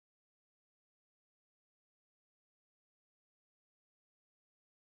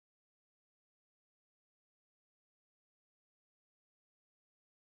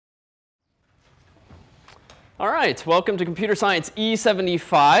All right, welcome to Computer Science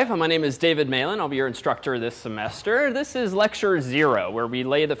E-75. My name is David Malin. I'll be your instructor this semester. This is lecture 0, where we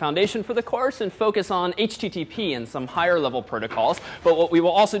lay the foundation for the course and focus on HTTP and some higher level protocols. But what we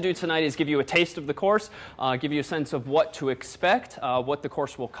will also do tonight is give you a taste of the course, give you a sense of what to expect, what the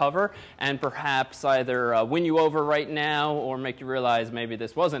course will cover, and perhaps either win you over right now or make you realize maybe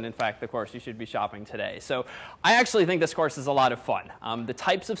this wasn't, in fact, the course you should be shopping today. So I actually think this course is a lot of fun. The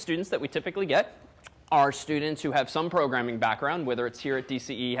types of students that we typically get are students who have some programming background, whether it's here at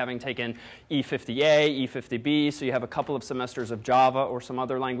DCE having taken E50A, E50B, so you have a couple of semesters of Java or some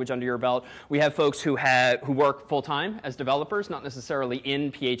other language under your belt. We have folks who work full-time as developers, not necessarily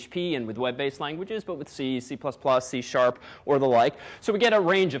in PHP and with web-based languages, but with C, C++, C#, or the like. So we get a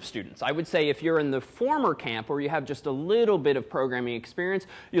range of students. I would say if you're in the former camp where you have just a little bit of programming experience,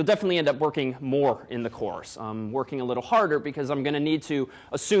 you'll definitely end up working more in the course, working a little harder because I'm going to need to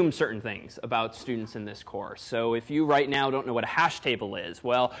assume certain things about students in this course. So if you right now don't know what a hash table is,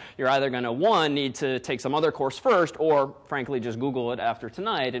 well, you're either going to, one, need to take some other course first, or frankly just Google it after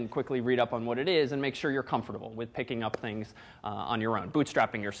tonight and quickly read up on what it is and make sure you're comfortable with picking up things on your own,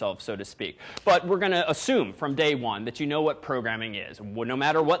 bootstrapping yourself, so to speak. But we're going to assume from day one that you know what programming is. No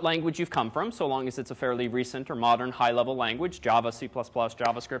matter what language you've come from, so long as it's a fairly recent or modern high-level language, Java, C++,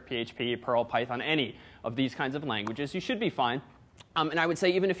 JavaScript, PHP, Perl, Python, any of these kinds of languages, you should be fine. And I would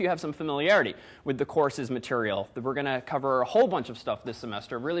say even if you have some familiarity with the course's material, that we're going to cover a whole bunch of stuff this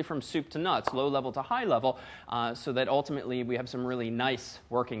semester, really from soup to nuts, low level to high level, so that ultimately we have some really nice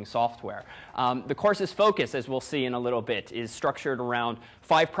working software. The course's focus, as we'll see in a little bit, is structured around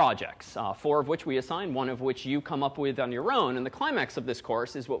 5 projects, 4 of which we assign, 1 of which you come up with on your own. And the climax of this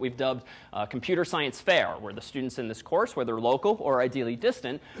course is what we've dubbed Computer Science Fair, where the students in this course, whether local or ideally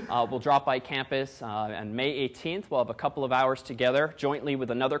distant, will drop by campus on May 18th. We'll have a couple of hours together jointly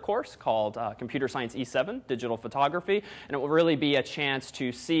with another course called Computer Science E7, Digital Photography. And it will really be a chance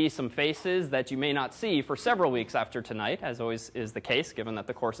to see some faces that you may not see for several weeks after tonight, as always is the case, given that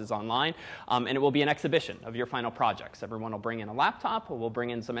the course is online. And it will be an exhibition of your final projects. Everyone will bring in a laptop. We'll bring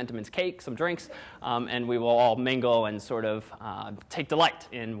in some Entenmann's cake, some drinks, and we will all mingle and sort of take delight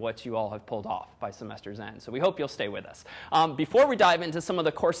in what you all have pulled off by semester's end. So we hope you'll stay with us. Before we dive into some of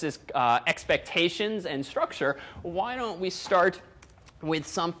the course's expectations and structure, why don't we start with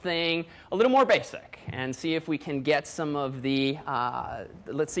something a little more basic and see if we can get some of the,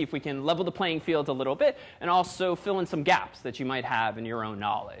 let's see if we can level the playing field a little bit and also fill in some gaps that you might have in your own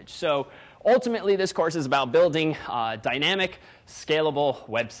knowledge. So ultimately, this course is about building dynamic, scalable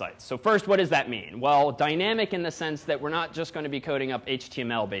websites. So first, what does that mean? Well, dynamic in the sense that we're not just going to be coding up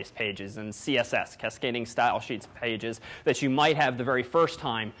HTML-based pages and CSS, cascading style sheets pages, that you might have the very first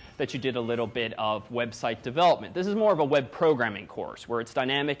time that you did a little bit of website development. This is more of a web programming course where it's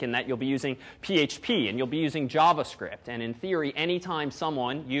dynamic in that you'll be using PHP and you'll be using JavaScript. And in theory, anytime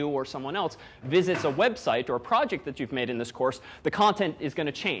someone, you or someone else, visits a website or a project that you've made in this course, the content is going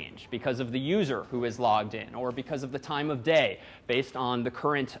to change because of the user who is logged in or because of the time of day, based on the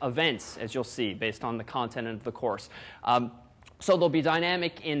current events, as you'll see, based on the content of the course. So they'll be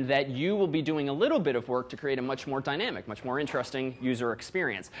dynamic in that you will be doing a little bit of work to create a much more dynamic, much more interesting user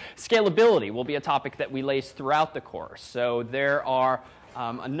experience. Scalability will be a topic that we lace throughout the course. So there are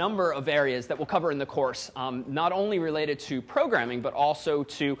a number of areas that we'll cover in the course, not only related to programming, but also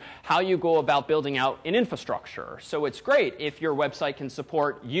to how you go about building out an infrastructure. So it's great if your website can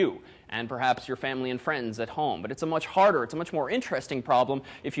support you and perhaps your family and friends at home. But it's a much harder, it's a much more interesting problem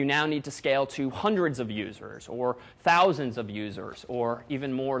if you now need to scale to hundreds of users or thousands of users or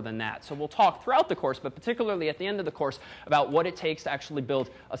even more than that. So we'll talk throughout the course, but particularly at the end of the course, about what it takes to actually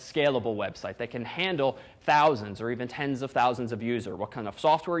build a scalable website that can handle thousands or even tens of thousands of users, what kind of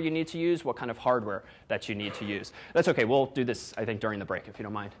software you need to use, what kind of hardware that you need to use. That's OK. We'll do this, I think, during the break, if you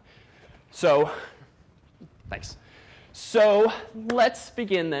don't mind. So thanks. So let's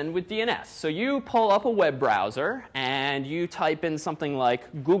begin then with DNS. So you pull up a web browser and you type in something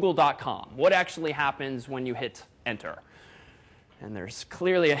like google.com. What actually happens when you hit enter? And there's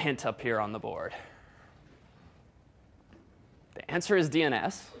clearly a hint up here on the board. The answer is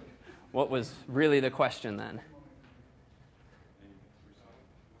DNS. What was really the question then?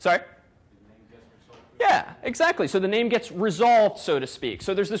 Sorry? Yeah, exactly. So the name gets resolved, so to speak.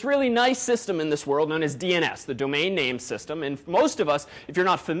 So there's this really nice system in this world known as DNS, the domain name system. And most of us, if you're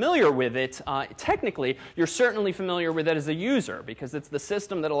not familiar with it, technically, you're certainly familiar with it as a user, because it's the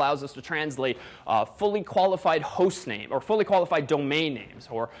system that allows us to translate fully qualified host name, or fully qualified domain names,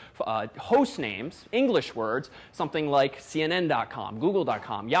 or host names, English words, something like CNN.com,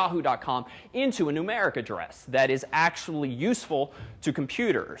 Google.com, Yahoo.com, into a numeric address that is actually useful to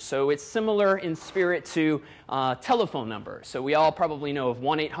computers. So it's similar in spirit to telephone numbers. So we all probably know of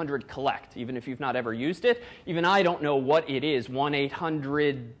 1-800-COLLECT, even if you've not ever used it. Even I don't know what it is,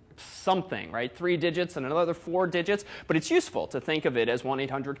 1-800 something, right? 3 digits and another 4 digits, but it's useful to think of it as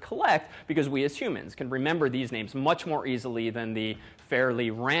 1-800-COLLECT because we as humans can remember these names much more easily than the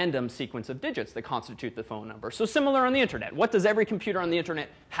fairly random sequence of digits that constitute the phone number. So similar on the internet. What does every computer on the internet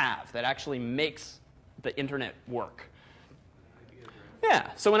have that actually makes the internet work?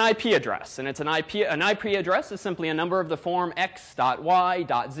 Yeah, so an IP address, and it's an IP address is simply a number of the form x.y.z.w,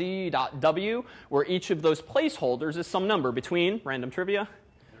 where each of those placeholders is some number between, random trivia,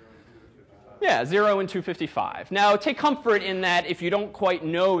 yeah, 0 and 255. Now, take comfort in that if you don't quite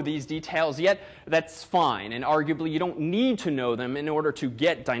know these details yet, that's fine. And arguably, you don't need to know them in order to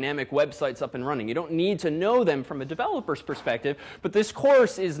get dynamic websites up and running. You don't need to know them from a developer's perspective. But this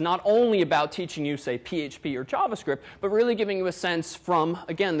course is not only about teaching you, say, PHP or JavaScript, but really giving you a sense from,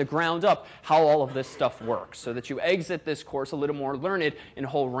 again, the ground up, how all of this stuff works, so that you exit this course a little more learned in a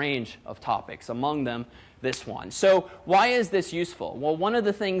whole range of topics, among them this one. So why is this useful? Well, one of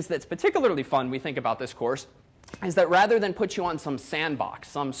the things that's particularly fun we think about this course is that rather than put you on some sandbox,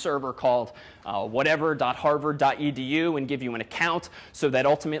 some server called whatever.harvard.edu and give you an account so that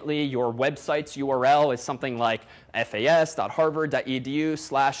ultimately your website's URL is something like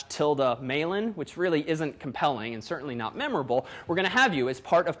fas.harvard.edu/tilde-Malin, which really isn't compelling and certainly not memorable, we're going to have you, as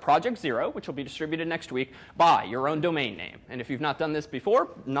part of Project Zero, which will be distributed next week, buy your own domain name. And if you've not done this before,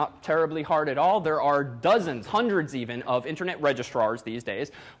 not terribly hard at all. There are dozens, hundreds even, of internet registrars these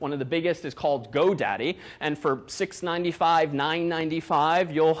days. One of the biggest is called GoDaddy. And for $6.95,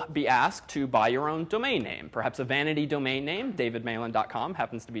 $9.95, you'll be asked to buy your own domain name. Perhaps a vanity domain name, davidmalin.com,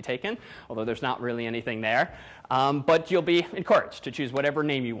 happens to be taken, although there's not really anything there. But you'll be encouraged to choose whatever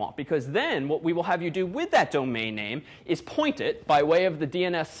name you want, because then what we will have you do with that domain name is point it by way of the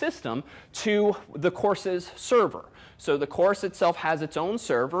DNS system to the course's server. So the course itself has its own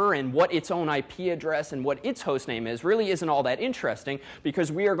server, and what its own IP address and what its host name is really isn't all that interesting,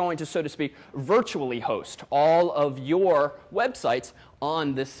 because we are going to, so to speak, virtually host all of your websites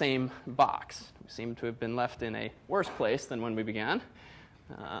on this same box. We seem to have been left in a worse place than when we began.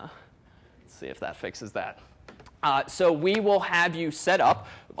 Let's see if that fixes that. So we will have you set up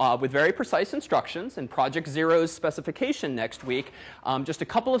with very precise instructions in Project Zero's specification next week, just a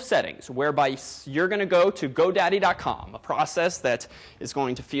couple of settings whereby you're going to go to GoDaddy.com, a process that is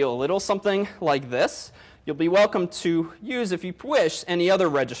going to feel a little something like this. You'll be welcome to use, if you wish, any other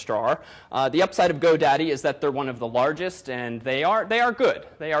registrar. The upside of GoDaddy is that they're one of the largest, and they are good.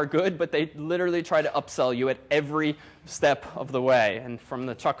 They are good, but they literally try to upsell you at every step of the way. And from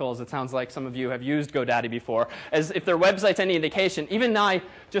the chuckles, it sounds like some of you have used GoDaddy before. As if their website's any indication, even I,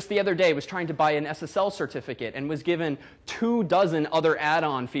 just the other day, was trying to buy an SSL certificate and was given 24 other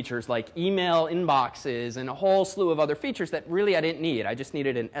add-on features like email inboxes and a whole slew of other features that really I didn't need. I just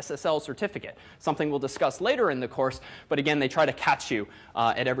needed an SSL certificate, something we'll discuss later in the course. But again, they try to catch you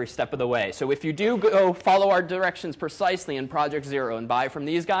at every step of the way. So if you do go follow our directions precisely in Project Zero and buy from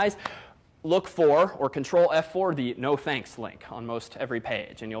these guys, look for, or Control F4, the no thanks link on most every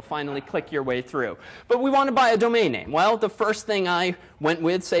page, and you'll finally click your way through. But we want to buy a domain name. Well, the first thing I went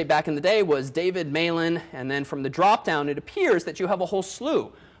with, say back in the day, was David Malin, and then from the drop-down, it appears that you have a whole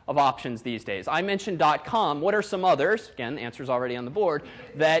slew of options these days. I mentioned .com. What are some others? Again, the answer's already on the board,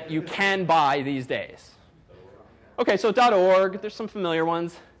 that you can buy these days? OK, so .org, there's some familiar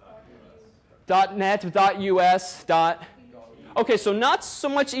ones. .net, .us, OK, so not so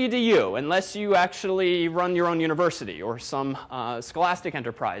much edu, unless you actually run your own university or some scholastic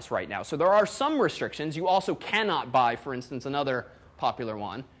enterprise right now. So there are some restrictions. You also cannot buy, for instance, another popular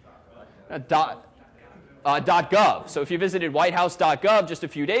one, .gov. So if you visited whitehouse.gov just a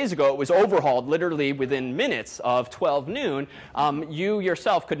few days ago, it was overhauled literally within minutes of 12 noon. You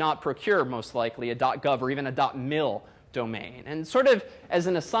yourself could not procure, most likely, a .gov or even a .mil domain. And sort of as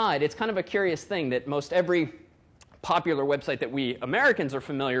an aside, it's kind of a curious thing that most every popular website that we Americans are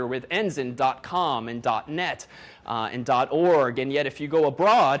familiar with ends in .com and .net and .org, and yet if you go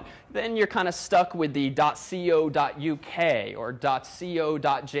abroad, then you're kind of stuck with the .co.uk or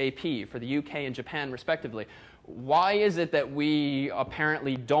 .co.jp for the UK and Japan, respectively. Why is it that we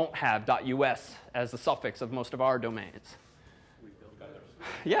apparently don't have .us as the suffix of most of our domains?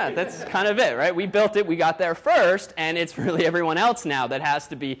 Yeah, that's kind of it, right? We built it, we got there first, and it's really everyone else now that has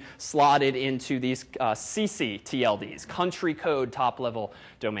to be slotted into these CCTLDs, country code top-level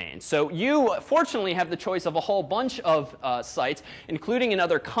domains. So you, fortunately, have the choice of a whole bunch of sites, including in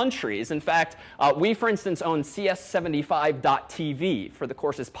other countries. In fact, we, for instance, own CS75.tv for the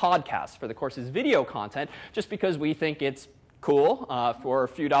course's podcast, for the course's video content, just because we think it's cool for a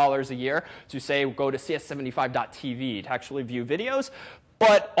few dollars a year to say go to cs75.tv to actually view videos.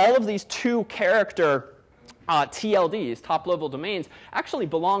 But all of these two-character TLDs, top-level domains, actually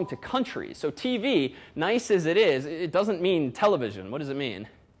belong to countries. So TV, nice as it is, it doesn't mean television. What does it mean?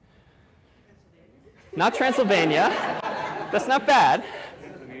 Not Transylvania. That's not bad.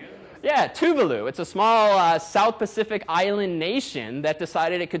 Yeah, Tuvalu. It's a small South Pacific island nation that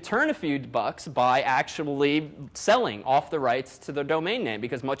decided it could turn a few bucks by actually selling off the rights to their domain name,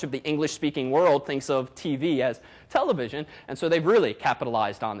 because much of the English-speaking world thinks of TV as television, and so they've really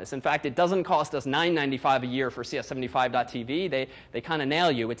capitalized on this. In fact, it doesn't cost us $9.95 a year for cs75.tv. They kind of nail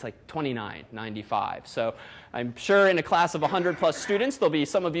you. It's like $29.95. So I'm sure in a class of 100+ students, there'll be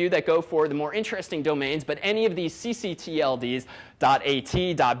some of you that go for the more interesting domains, but any of these ccTLDs,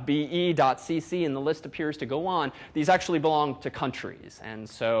 .at, .be, .cc, and the list appears to go on, these actually belong to countries. And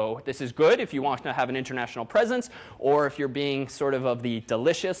so this is good if you want to have an international presence, or if you're being sort of the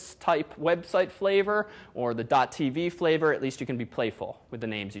delicious type website flavor, or the .tv flavor, at least you can be playful with the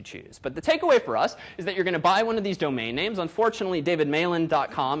names you choose. But the takeaway for us is that you're going to buy one of these domain names. Unfortunately,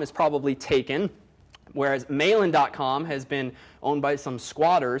 davidmalan.com is probably taken, whereas Malin.com has been owned by some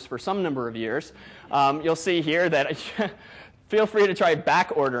squatters for some number of years. You'll see here that feel free to try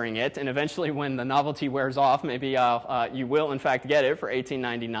back ordering it, and eventually when the novelty wears off, maybe you will in fact get it for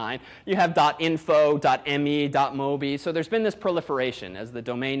 $18.99. You have .info, .me, .mobi, so there's been this proliferation as the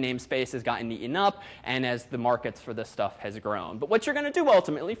domain name space has gotten eaten up and as the markets for this stuff has grown. But what you're going to do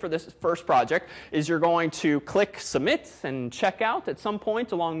ultimately for this first project is you're going to click submit and check out at some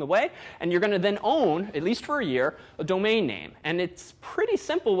point along the way, and you're going to then own, at least for a year, a domain name. And it's pretty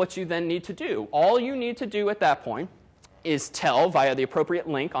simple what you then need to do. All you need to do at that point is tell via the appropriate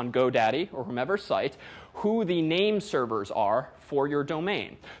link on GoDaddy or whomever's site who the name servers are for your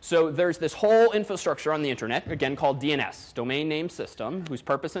domain. So there's this whole infrastructure on the internet, again called DNS, Domain Name System, whose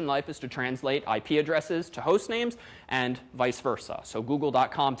purpose in life is to translate IP addresses to host names and vice versa. So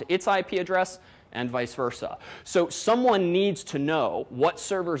google.com to its IP address and vice versa. So someone needs to know what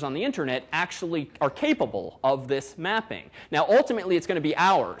servers on the internet actually are capable of this mapping. Now, ultimately, it's going to be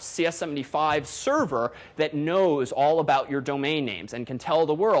ours, CS75 server, that knows all about your domain names and can tell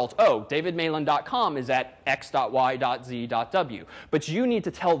the world, oh, davidmalan.com is at x.y.z.w. But you need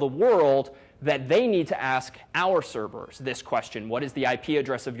to tell the world that they need to ask our servers this question: what is the IP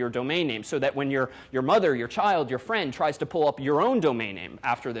address of your domain name? So that when your mother, your child, your friend tries to pull up your own domain name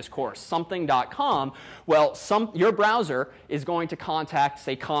after this course, something.com, well, your browser is going to contact,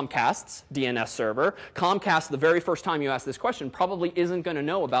 say, Comcast's DNS server. Comcast, the very first time you ask this question, probably isn't going to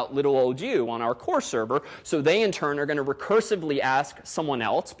know about little old you on our core server. So they, in turn, are going to recursively ask someone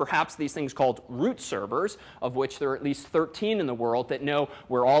else, perhaps these things called root servers, of which there are at least 13 in the world that know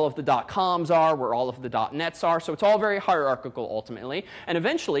where all of the .coms are, where all of the .nets are. So it's all very hierarchical ultimately. And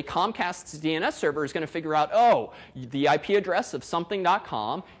eventually, Comcast's DNS server is going to figure out, oh, the IP address of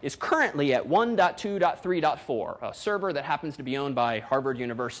something.com is currently at 1.2.3.4, a server that happens to be owned by Harvard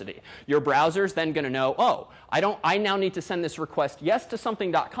University. Your browser's then going to know, oh, I now need to send this request, yes, to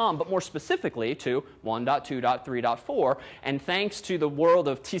something.com, but more specifically to 1.2.3.4. And thanks to the world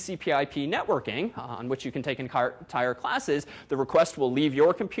of TCP/IP networking, on which you can take entire classes, the request will leave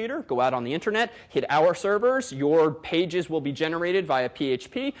your computer, go out on the internet, hit our servers. Your pages will be generated via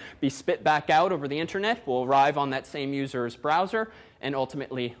PHP, be spit back out over the internet, will arrive on that same user's browser, and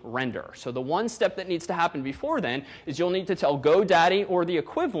ultimately render. So the one step that needs to happen before then is you'll need to tell GoDaddy or the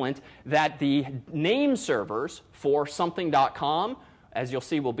equivalent that the name servers for something.com, as you'll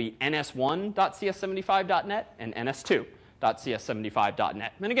see, will be ns1.cs75.net and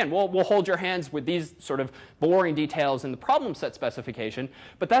ns2.cs75.net. And again, we'll hold your hands with these sort of boring details in the problem set specification,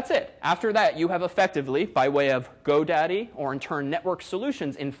 but that's it. After that, you have effectively, by way of GoDaddy or in turn Network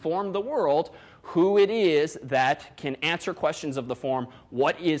Solutions, informed the world who it is that can answer questions of the form,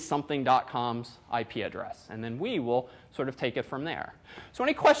 what is something.com's IP address? And then we will sort of take it from there. So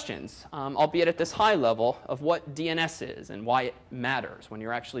any questions, albeit at this high level, of what DNS is and why it matters when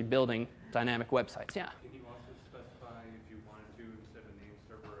you're actually building dynamic websites? Yeah? Can you also specify if you wanted to, instead of name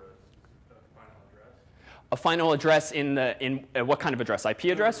server, a final address? A final address in what kind of address? IP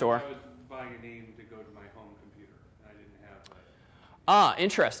address or? I was buying a name to go to my home computer, and I didn't have that. Ah,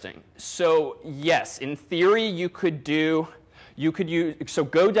 interesting. So yes, in theory, you could do. You could use, so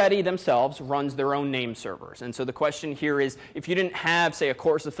GoDaddy themselves runs their own name servers. And so the question here is, if you didn't have, say, a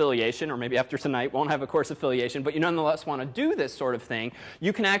course affiliation, or maybe after tonight won't have a course affiliation, but you nonetheless want to do this sort of thing,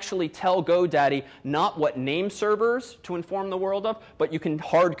 you can actually tell GoDaddy not what name servers to inform the world of, but you can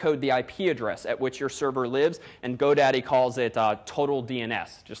hard code the IP address at which your server lives. And GoDaddy calls it total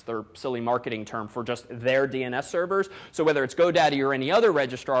DNS, just their silly marketing term for just their DNS servers. So whether it's GoDaddy or any other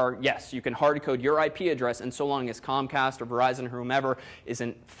registrar, yes, you can hard code your IP address, and so long as Comcast or Verizon or whomever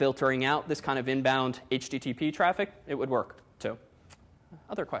isn't filtering out this kind of inbound HTTP traffic, it would work too.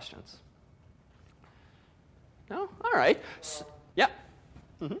 Other questions? No? All right. Yeah.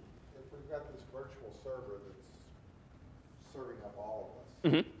 Mm-hmm. If we've got this virtual server that's serving up all of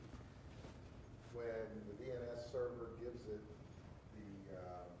us, Mm-hmm. when the DNS server gives it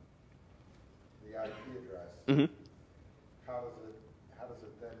the IP address, Mm-hmm. how does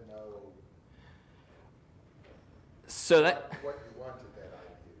it then know So that. what you want at that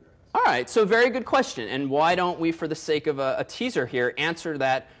IP address? All right, so very good question. And why don't we, for the sake of a teaser here, answer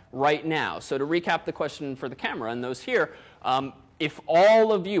that right now? So to recap the question for the camera and those here, if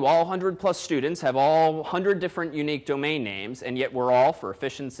all of you, all 100+ students, have all 100 different unique domain names, and yet we're all, for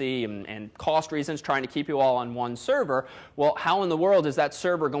efficiency and cost reasons, trying to keep you all on one server, well, how in the world is that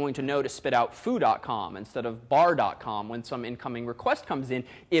server going to know to spit out foo.com instead of bar.com when some incoming request comes in,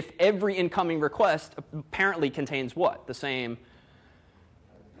 if every incoming request apparently contains what? The same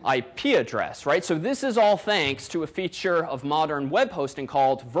IP address, right? So this is all thanks to a feature of modern web hosting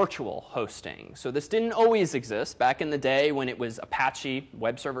called virtual hosting. So this didn't always exist. Back in the day when it was Apache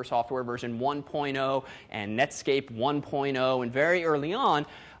web server software version 1.0 and Netscape 1.0, and very early on,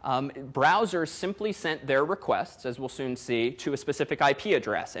 browsers simply sent their requests, as we'll soon see, to a specific IP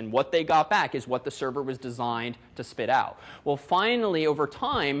address. And what they got back is what the server was designed to spit out. Well, finally, over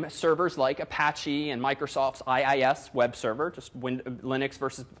time, servers like Apache and Microsoft's IIS web server, just Linux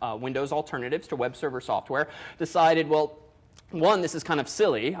versus Windows alternatives to web server software, decided, well, one, this is kind of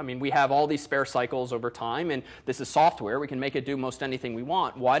silly. I mean, we have all these spare cycles over time, and this is software. We can make it do most anything we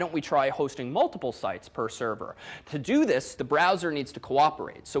want. Why don't we try hosting multiple sites per server? To do this, the browser needs to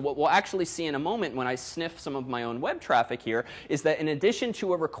cooperate. So what we'll actually see in a moment when I sniff some of my own web traffic here is that in addition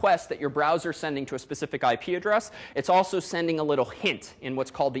to a request that your browser is sending to a specific IP address, it's also sending a little hint in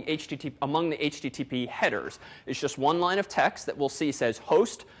what's called the HTTP, among the HTTP headers. It's just one line of text that we'll see says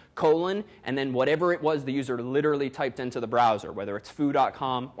host, colon, and then whatever it was the user literally typed into the browser, whether it's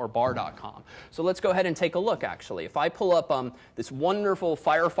foo.com or bar.com. So let's go ahead and take a look, actually. If I pull up this wonderful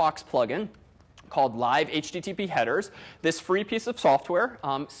Firefox plugin called Live HTTP Headers, this free piece of software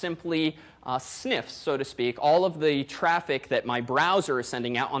simply sniffs, so to speak, all of the traffic that my browser is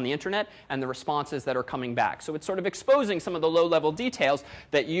sending out on the internet and the responses that are coming back. So it's sort of exposing some of the low-level details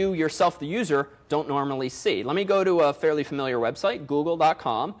that you yourself, the user, don't normally see. Let me go to a fairly familiar website,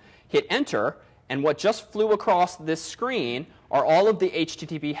 google.com, hit enter, and what just flew across this screen are all of the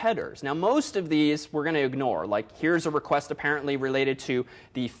HTTP headers. Now, most of these we're going to ignore. Like, here's a request apparently related to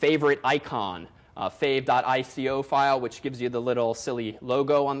the favorite icon fave.ico file, which gives you the little silly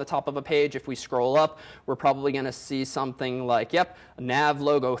logo on the top of a page. If we scroll up, we're probably going to see something like, yep, nav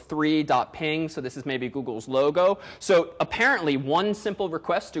logo 3.ping. So this is maybe Google's logo. So apparently, one simple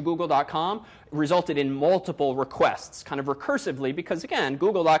request to google.com resulted in multiple requests, kind of recursively, because again,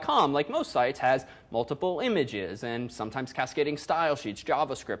 google.com, like most sites, has multiple images and sometimes cascading style sheets,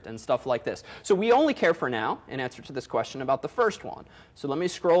 JavaScript, and stuff like this. So we only care for now, in answer to this question, about the first one. So let me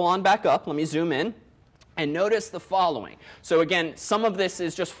scroll on back up. Let me zoom in. And notice the following. So again, some of this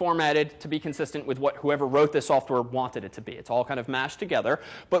is just formatted to be consistent with what whoever wrote this software wanted it to be. It's all kind of mashed together.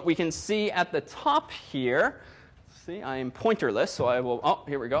 But we can see at the top here, see, I am pointerless, so I will, oh,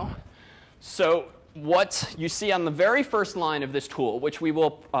 here we go. So what you see on the very first line of this tool, which we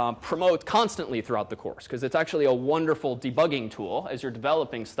will promote constantly throughout the course, because it's actually a wonderful debugging tool as you're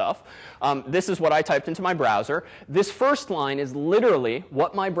developing stuff. This is what I typed into my browser. This first line is literally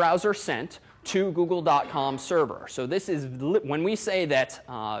what my browser sent to google.com server. So this is, when we say that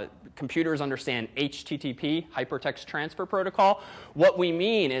computers understand HTTP, Hypertext Transfer Protocol, what we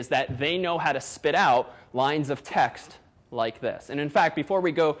mean is that they know how to spit out lines of text like this. And in fact, before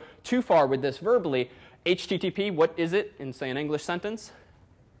we go too far with this verbally, HTTP, what is it in, say, an English sentence?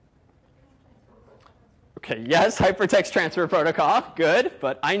 OK, yes, Hypertext Transfer Protocol. Good,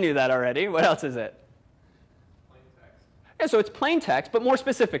 but I knew that already. What else is it? Plain text. Yeah, so it's plain text, but more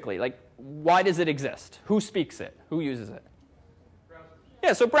specifically, like, why does it exist? Who speaks it? Who uses it? Browsers.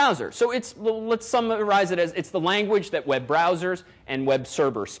 Yeah, so browser. So let's summarize it as it's the language that web browsers and web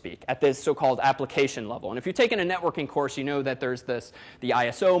servers speak at this so-called application level. And if you've taken a networking course, you know that there's the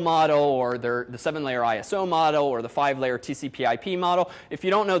ISO model, or the 7-layer ISO model, or the 5-layer TCP/IP model. If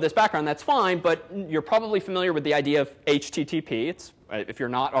you don't know this background, that's fine, but you're probably familiar with the idea of HTTP. If you're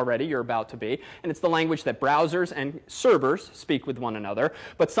not already, you're about to be. And it's the language that browsers and servers speak with one another.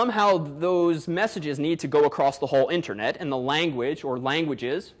 But somehow those messages need to go across the whole internet. And the language, or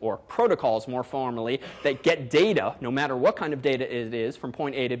languages, or protocols more formally, that get data, no matter what kind of data it is, from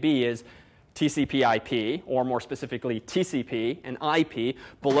point A to B is TCP/IP, or more specifically TCP and IP.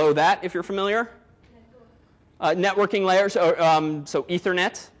 Below that, if you're familiar, networking layers, so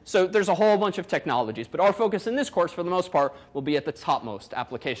Ethernet. So there's a whole bunch of technologies. But our focus in this course, for the most part, will be at the topmost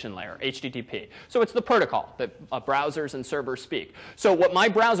application layer, HTTP. So it's the protocol that browsers and servers speak. So what my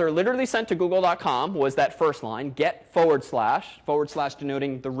browser literally sent to google.com was that first line, get //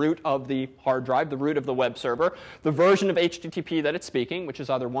 denoting the root of the hard drive, the root of the web server, the version of HTTP that it's speaking, which is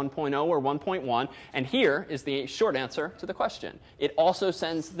either 1.0 or 1.1. And here is the short answer to the question. It also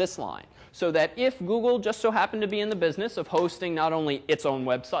sends this line. So that if Google just so happened to be in the business of hosting not only its own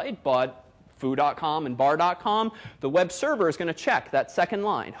website, but foo.com and bar.com, the web server is going to check that second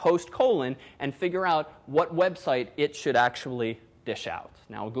line, host : and figure out what website it should actually dish out.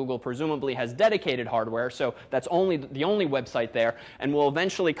 Now, Google presumably has dedicated hardware, so that's the only website there. And we'll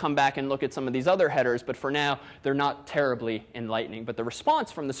eventually come back and look at some of these other headers. But for now, they're not terribly enlightening. But the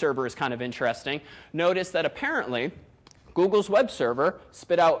response from the server is kind of interesting. Notice that apparently Google's web server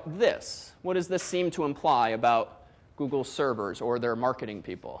spit out this. What does this seem to imply about Google's servers or their marketing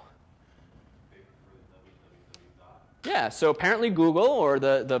people? Yeah, so apparently Google, or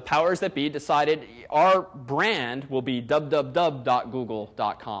the powers that be, decided our brand will be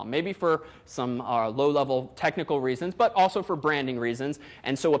www.google.com. Maybe for some low-level technical reasons, but also for branding reasons.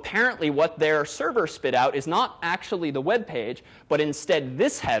 And so apparently what their server spit out is not actually the web page, but instead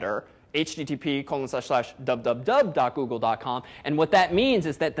this header, http://www.google.com. And what that means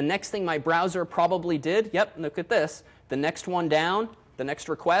is that the next thing my browser probably did, yep, look at this, the next one down, the next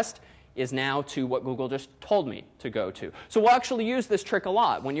request, is now to what Google just told me to go to. So we'll actually use this trick a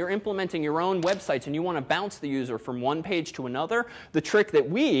lot. When you're implementing your own websites and you want to bounce the user from one page to another, the trick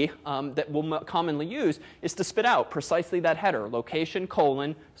that that we'll commonly use is to spit out precisely that header, location :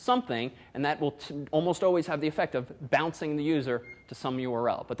 something, and that will almost always have the effect of bouncing the user to some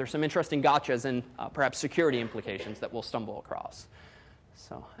URL. But there's some interesting gotchas and perhaps security implications that we'll stumble across.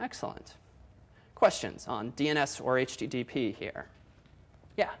 So excellent. Questions on DNS or HTTP here?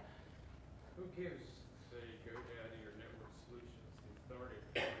 Yeah? Who gives, say, GoDaddy or Network Solutions the authority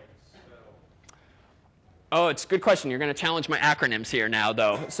to spell? Oh, it's a good question. You're going to challenge my acronyms here now,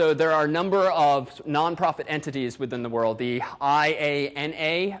 though. So there are a number of nonprofit entities within the world. The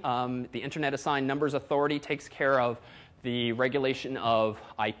IANA, the Internet Assigned Numbers Authority, takes care of the regulation of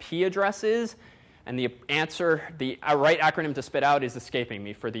IP addresses. And the answer, the right acronym to spit out is escaping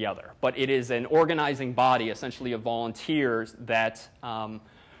me for the other. But it is an organizing body, essentially, of volunteers that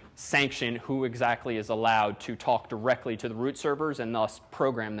sanction who exactly is allowed to talk directly to the root servers and thus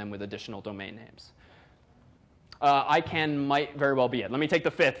program them with additional domain names. Might very well be it. Let me take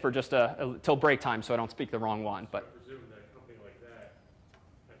the fifth for just till break time so I don't speak the wrong one. But I presume that a company like that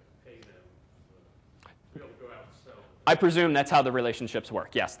has to pay them to be able to go out and sell them. I presume that's how the relationships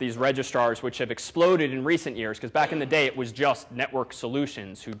work. Yes, these registrars, which have exploded in recent years, because back in the day it was just Network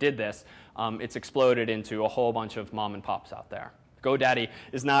Solutions who did this, it's exploded into a whole bunch of mom and pops out there. GoDaddy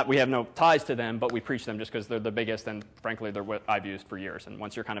is not, we have no ties to them, but we preach them just because they're the biggest, and frankly, they're what I've used for years. And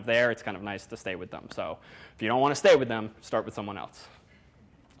once you're kind of there, it's kind of nice to stay with them. So if you don't want to stay with them, start with someone else.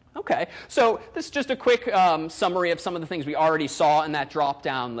 OK, so this is just a quick summary of some of the things we already saw in that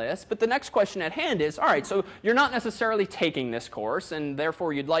drop-down list. But the next question at hand is, all right, so you're not necessarily taking this course, and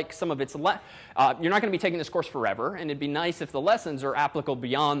therefore you'd like some of its you're not going to be taking this course forever, and it'd be nice if the lessons are applicable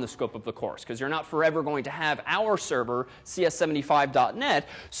beyond the scope of the course, because you're not forever going to have our server, CS75.net.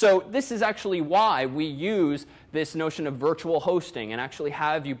 So this is actually why we use this notion of virtual hosting and actually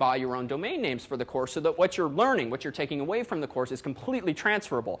have you buy your own domain names for the course so that what you're learning, what you're taking away from the course is completely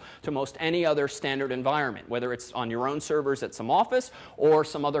transferable to most any other standard environment, whether it's on your own servers at some office or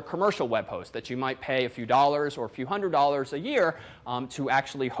some other commercial web host that you might pay a few dollars or a few $100s a year to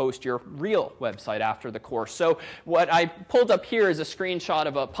actually host your real website after the course. So what I pulled up here is a screenshot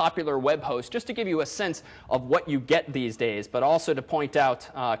of a popular web host just to give you a sense of what you get these days, but also to point out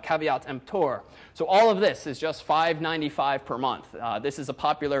caveat emptor. So all of this is just $5.95 per month. This is a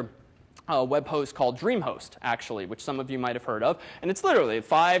popular a web host called DreamHost, actually, which some of you might have heard of. And it's literally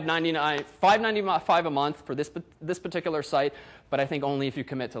 $5.95 a month for this particular site, but I think only if you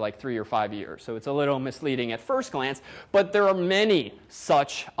commit to like 3 or 5 years. So it's a little misleading at first glance, but there are many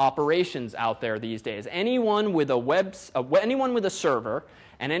such operations out there these days. Anyone with anyone with a server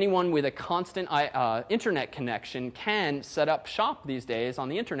and anyone with a constant internet connection can set up shop these days on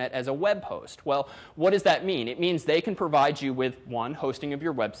the internet as a web host. Well, what does that mean? It means they can provide you with, one, hosting of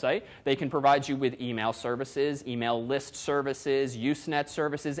your website. They can provide you with email services, email list services, Usenet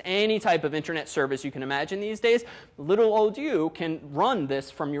services, any type of internet service you can imagine these days. Little old you can run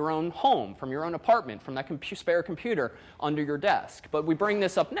this from your own home, from your own apartment, from that spare computer under your desk. But we bring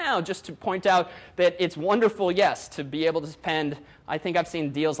this up now just to point out that it's wonderful, yes, to be able to spend, I think I've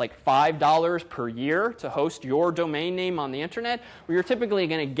seen deals like $5 per year to host your domain name on the internet, where you're typically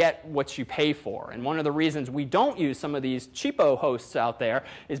going to get what you pay for. And one of the reasons we don't use some of these cheapo hosts out there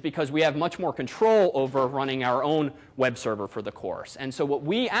is because we have much more control over running our own web server for the course. And so what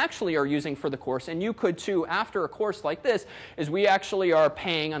we actually are using for the course, and you could too after a course like this, is we actually are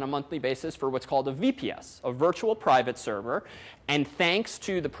paying on a monthly basis for what's called a VPS, a virtual private server. And thanks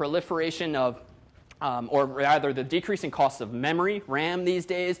to the proliferation of or rather the decreasing costs of memory, RAM these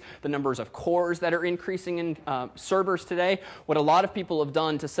days, the numbers of cores that are increasing in servers today, what a lot of people have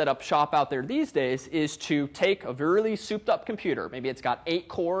done to set up shop out there these days is to take a really souped up computer. Maybe it's got 8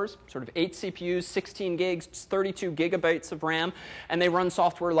 cores, sort of 8 CPUs, 16 gigs, 32 gigabytes of RAM, and they run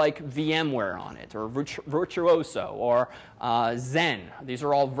software like VMware on it, or Virtuoso, or Zen. These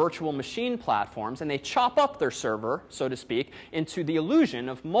are all virtual machine platforms, and they chop up their server, so to speak, into the illusion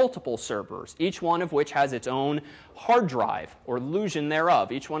of multiple servers, each one of which has its own hard drive or illusion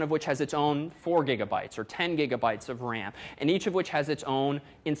thereof, each one of which has its own 4 gigabytes or 10 gigabytes of RAM, and each of which has its own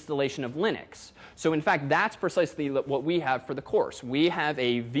installation of Linux. So in fact, that's precisely what we have for the course. We have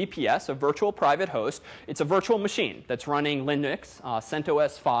a VPS, a virtual private host. It's a virtual machine that's running Linux,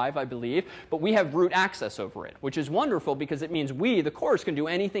 CentOS 5, I believe, but we have root access over it, which is wonderful because it means we, the course, can do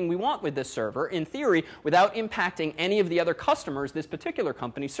anything we want with this server, in theory, without impacting any of the other customers this particular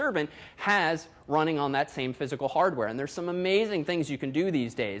company servant has running on that same physical hardware. And there's some amazing things you can do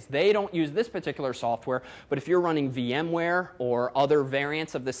these days. They don't use this particular software, but if you're running VMware or other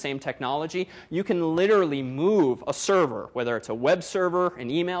variants of the same technology, you can literally move a server, whether it's a web server, an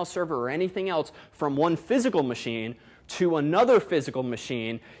email server, or anything else, from one physical machine to another physical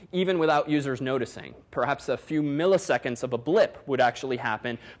machine, even without users noticing. Perhaps a few milliseconds of a blip would actually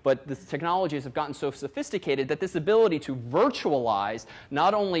happen, but the technologies have gotten so sophisticated that this ability to virtualize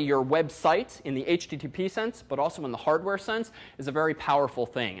not only your website in the HTTP sense, but also in the hardware sense, is a very powerful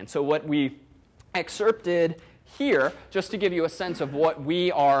thing. And so what we excerpted here, just to give you a sense of what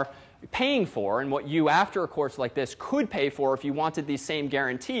we are paying for and what you, after a course like this, could pay for if you wanted these same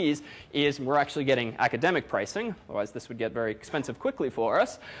guarantees, is we're actually getting academic pricing. Otherwise, this would get very expensive quickly for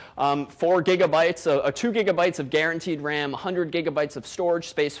us. 4 gigabytes, 2 gigabytes of guaranteed RAM, 100 gigabytes of storage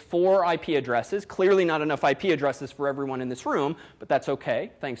space, 4 IP addresses. Clearly not enough IP addresses for everyone in this room, but that's OK,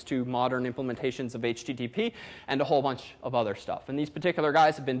 thanks to modern implementations of HTTP and a whole bunch of other stuff. And these particular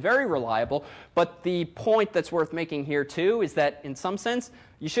guys have been very reliable. But the point that's worth making here, too, is that in some sense,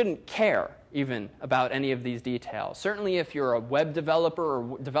 you shouldn't care even about any of these details. Certainly if you're a web developer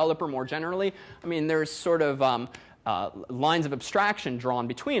or developer more generally, I mean, there's sort of lines of abstraction drawn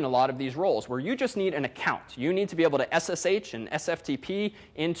between a lot of these roles where you just need an account. You need to be able to SSH and SFTP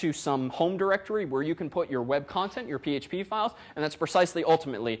into some home directory where you can put your web content, your PHP files, and that's precisely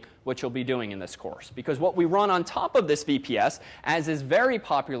ultimately what you'll be doing in this course. Because what we run on top of this VPS, as is very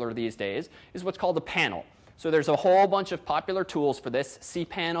popular these days, is what's called a panel. So there's a whole bunch of popular tools for this.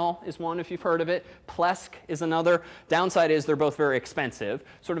 cPanel is one, if you've heard of it. Plesk is another. Downside is they're both very expensive.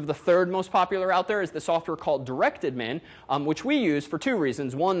 Sort of the third most popular out there is the software called DirectAdmin, which we use for 2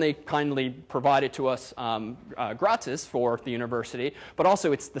 reasons. One, they kindly provide it to us gratis for the university, but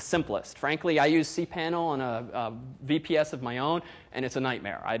also it's the simplest. Frankly, I use cPanel on a VPS of my own, and it's a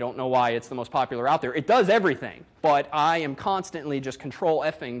nightmare. I don't know why it's the most popular out there. It does everything, but I am constantly just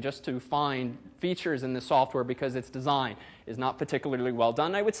control-Fing just to find features in the software because its design is not particularly well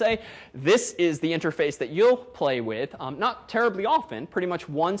done, I would say. This is the interface that you'll play with, not terribly often, pretty much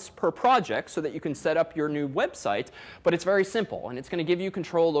once per project so that you can set up your new website, but it's very simple, and it's going to give you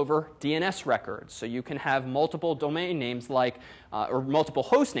control over DNS records. So you can have multiple domain names like, or multiple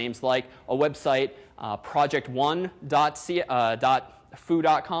host names like a website project1.ca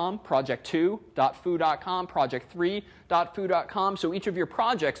foo.com, project2.foo.com, project3.foo.com. So each of your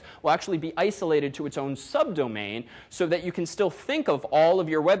projects will actually be isolated to its own subdomain so that you can still think of all of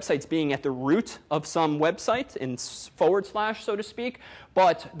your websites being at the root of some website in / so to speak,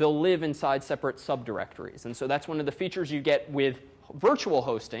 but they'll live inside separate subdirectories. And so that's one of the features you get with virtual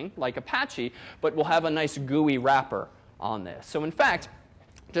hosting, like Apache, but we'll have a nice GUI wrapper on this. So in fact,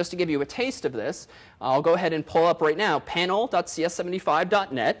 just to give you a taste of this, I'll go ahead and pull up right now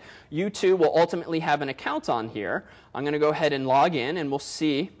panel.cs75.net. You too will ultimately have an account on here. I'm going to go ahead and log in, and we'll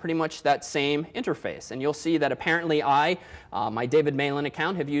see pretty much that same interface. And you'll see that apparently my David Malin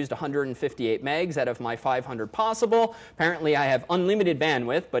account, have used 158 megs out of my 500 possible. Apparently I have unlimited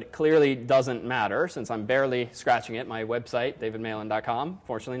bandwidth, but it clearly doesn't matter since I'm barely scratching it. My website, davidmalin.com,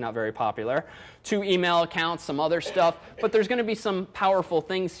 fortunately not very popular. 2 email accounts, some other stuff. But there's going to be some powerful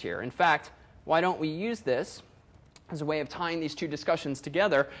things here. In fact, why don't we use this as a way of tying these two discussions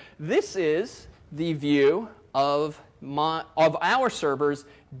together? This is the view of our server's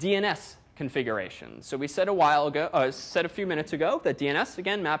DNS configuration. So we said a few minutes ago that DNS,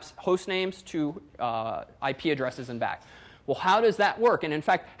 again, maps host names to IP addresses and back. Well, how does that work? And in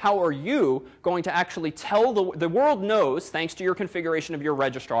fact, how are you going to actually tell the world knows, thanks to your configuration of your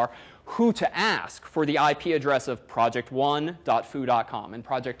registrar, who to ask for the IP address of project1.foo.com and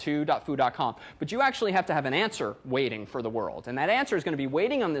project2.foo.com. But you actually have to have an answer waiting for the world. And that answer is going to be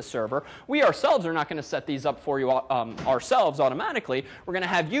waiting on this server. We ourselves are not going to set these up for you ourselves automatically. We're going to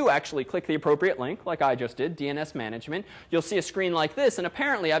have you actually click the appropriate link, like I just did, DNS management. You'll see a screen like this. And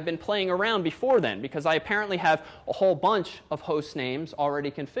apparently, I've been playing around before then, because I apparently have a whole bunch of host names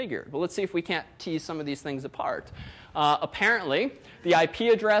already configured. But let's see if we can't tease some of these things apart. Apparently, the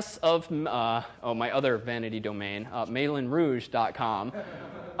IP address of my other vanity domain, malinrouge.com.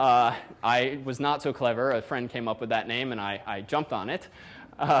 I was not so clever. A friend came up with that name, and I jumped on it.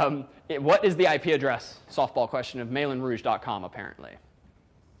 What is the IP address, softball question, of malinrouge.com, apparently?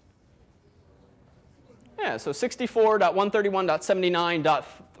 Yeah, so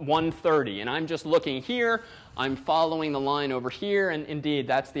 64.131.79.130. And I'm just looking here. I'm following the line over here, and indeed,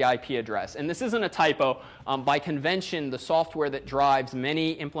 that's the IP address. And this isn't a typo. By convention, the software that drives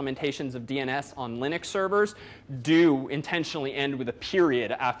many implementations of DNS on Linux servers do intentionally end with a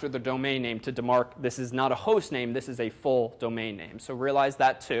period after the domain name to demark this is not a host name, this is a full domain name. So realize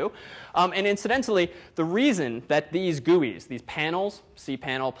that too. And incidentally, the reason that these GUIs, these panels,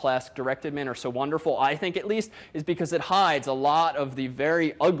 cpanel, plesk, directadmin, are so wonderful, I think at least, is because it hides a lot of the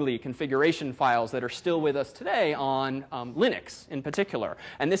very ugly configuration files that are still with us today on Linux in particular.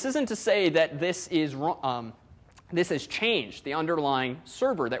 And this isn't to say that this is this has changed the underlying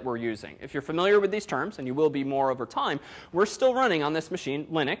server that we're using. If you're familiar with these terms, and you will be more over time, we're still running on this machine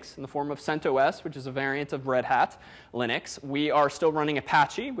Linux in the form of CentOS, which is a variant of Red Hat Linux. We are still running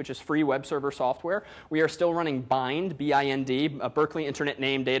Apache, which is free web server software. We are still running Bind, B-I-N-D, a Berkeley Internet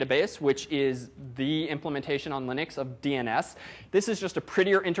Name Database, which is the implementation on Linux of DNS. This is just a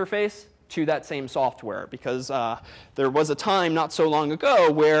prettier interface to that same software, because there was a time not so long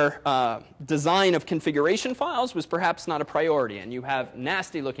ago where design of configuration files was perhaps not a priority, and you have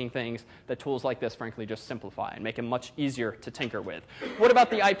nasty looking things that tools like this frankly just simplify and make them much easier to tinker with. What about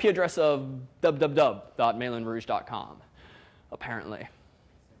the IP address of www.malinrouge.com? Apparently.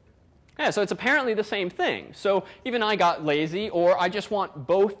 Yeah, so it's apparently the same thing. So even I got lazy, or I just want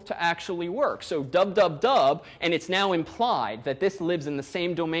both to actually work. So www, and it's now implied that this lives in the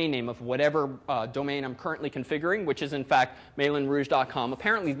same domain name of whatever domain I'm currently configuring, which is in fact malinrouge.com.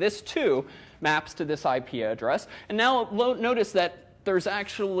 Apparently this too maps to this IP address. And now notice that there's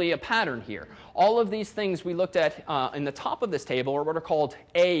actually a pattern here. All of these things we looked at in the top of this table are what are called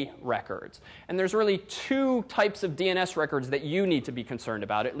A records. And there's really 2 types of DNS records that you need to be concerned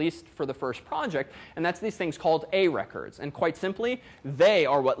about, at least for the first project. And that's these things called A records. And quite simply, they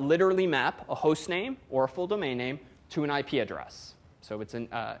are what literally map a host name or a full domain name to an IP address. So it's an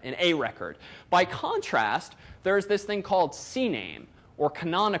A record. By contrast, there's this thing called CNAME, or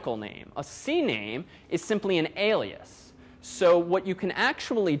canonical name. A CNAME is simply an alias. So what you can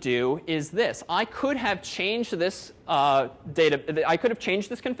actually do is this. I could have changed this I could have changed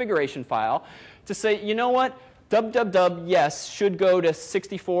this configuration file to say, you know what, www, yes, should go to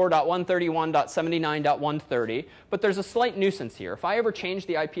 64.131.79.130, but there's a slight nuisance here. If I ever change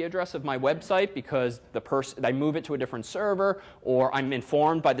the IP address of my website because I move it to a different server, or I'm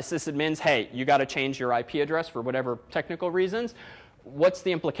informed by the sysadmins, hey, you got to change your IP address for whatever technical reasons, what's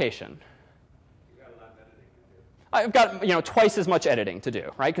the implication? I've got twice as much editing to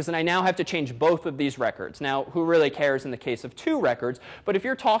do, right? Because then I now have to change both of these records. Now, who really cares in the case of 2 records? But if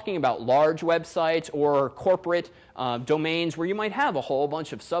you're talking about large websites or corporate domains where you might have a whole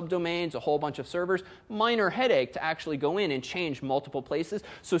bunch of subdomains, a whole bunch of servers, minor headache to actually go in and change multiple places.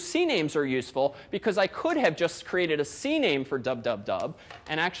 So CNAMEs are useful because I could have just created a CNAME for www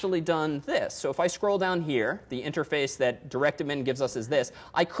and actually done this. So if I scroll down here, the interface that DirectAdmin gives us is this.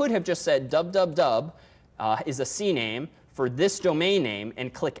 I could have just said www is a CNAME for this domain name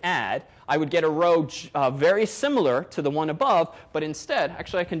and click add. I would get a row very similar to the one above, but instead,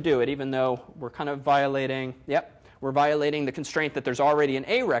 actually I can do it even though we're kind of violating, we're violating the constraint that there's already an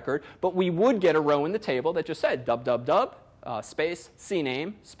A record, but we would get a row in the table that just said www space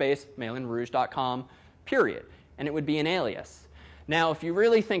CNAME space mailinrouge.com period, and it would be an alias. Now, if you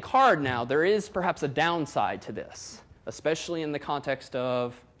really think hard now, there is perhaps a downside to this, especially in the context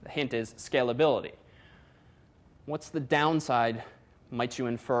of, the hint is, scalability. What's the downside, might you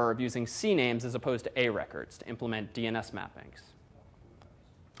infer, of using CNAMEs as opposed to A records to implement DNS mappings?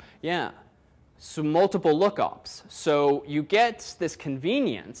 Yeah. So multiple lookups. So you get this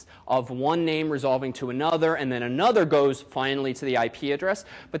convenience of one name resolving to another, and then another goes finally to the IP address.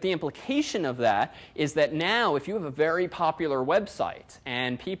 But the implication of that is that now if you have a very popular website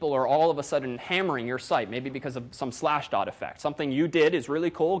and people are all of a sudden hammering your site, maybe because of some /dot effect, something you did is really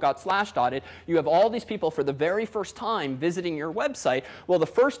cool, got /dotted, you have all these people for the very first time visiting your website. Well, the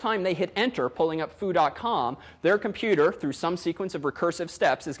first time they hit enter, pulling up foo.com, their computer, through some sequence of recursive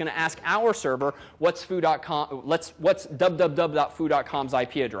steps, is going to ask our server, what's www.foo.com's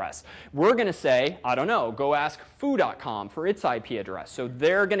IP address? We're going to say, I don't know, go ask foo.com for its IP address. So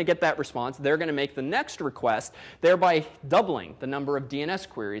they're going to get that response. They're going to make the next request, thereby doubling the number of DNS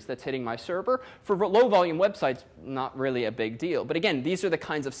queries that's hitting my server. For low-volume websites, not really a big deal. But again, these are the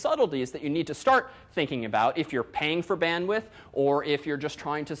kinds of subtleties that you need to start thinking about if you're paying for bandwidth or if you're just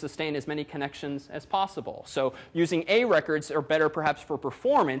trying to sustain as many connections as possible. So using A records are better perhaps for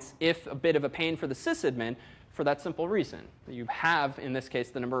performance, if a bit of a pain for the sysadmin, for that simple reason. You have, in this case,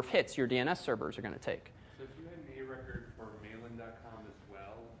 the number of hits your DNS servers are going to take. So if you had an A record for mailin.com as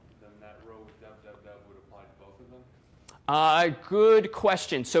well, then that row with www would apply to both of them? Good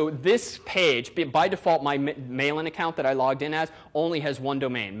question. So this page, by default, my Mailin account that I logged in as only has one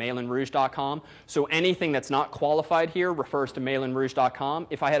domain, mailinrouge.com. So anything that's not qualified here refers to mailinrouge.com.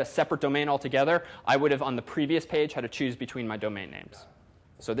 If I had a separate domain altogether, I would have, on the previous page, had to choose between my domain names.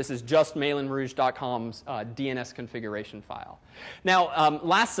 So this is just mailinrouge.com's DNS configuration file. Now,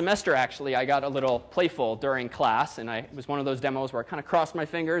 last semester, actually, I got a little playful during class. And it was one of those demos where I kind of crossed my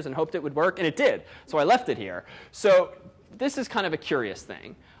fingers and hoped it would work. And it did. So I left it here. So this is kind of a curious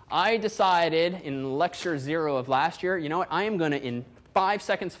thing. I decided in lecture 0 of last year, you know what? I am going to, in 5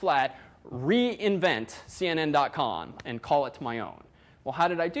 seconds flat, reinvent CNN.com and call it my own. Well, how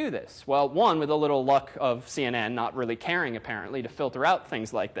did I do this? Well, one, with a little luck of CNN not really caring, apparently, to filter out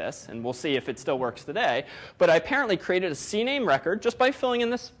things like this. And we'll see if it still works today. But I apparently created a CNAME record just by filling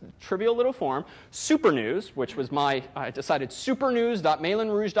in this trivial little form. Supernews, which was I decided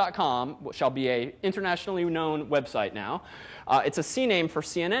supernews.mailinrouge.com shall be an internationally known website now. It's a CNAME for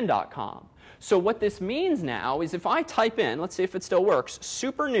CNN.com. So what this means now is if I type in, let's see if it still works,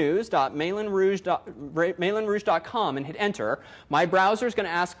 supernews.mailinrouge.com and hit enter, my browser is going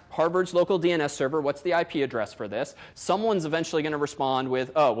to ask Harvard's local DNS server, what's the IP address for this? Someone's eventually going to respond with,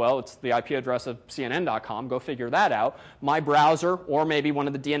 oh, well, it's the IP address of CNN.com. Go figure that out. My browser, or maybe one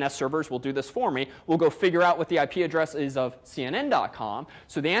of the DNS servers will do this for me, will go figure out what the IP address is of CNN.com.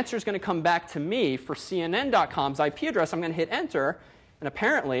 So the answer is going to come back to me for CNN.com's IP address. I'm going to hit enter, and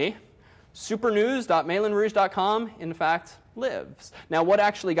apparently, supernews.mailinrouge.com, in fact, lives. Now, what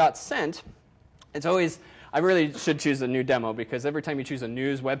actually got sent, it's always, I really should choose a new demo because every time you choose a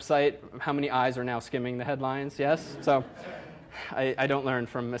news website, how many eyes are now skimming the headlines? Yes? So I don't learn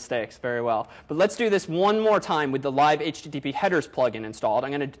from mistakes very well. But let's do this one more time with the live HTTP headers plugin installed.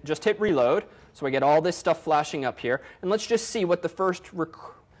 I'm going to just hit reload so I get all this stuff flashing up here. And let's just see what the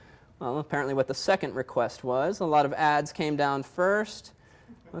apparently what the second request was. A lot of ads came down first.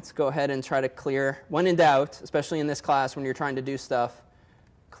 Let's go ahead and try to clear, when in doubt, especially in this class when you're trying to do stuff,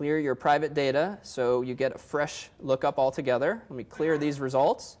 clear your private data so you get a fresh lookup altogether. Let me clear these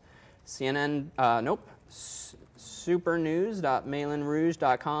results. CNN, nope,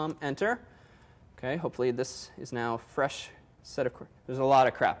 supernews.mailinrouge.com, enter. Okay, hopefully this is now a fresh set of, there's a lot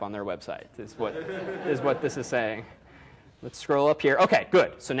of crap on their website, is what this is saying. Let's scroll up here. OK,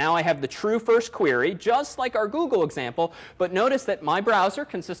 good. So now I have the true first query, just like our Google example. But notice that my browser,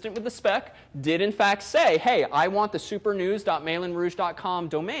 consistent with the spec, did in fact say, hey, I want the supernews.mailinrouge.com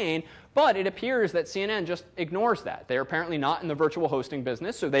domain. But it appears that CNN just ignores that. They're apparently not in the virtual hosting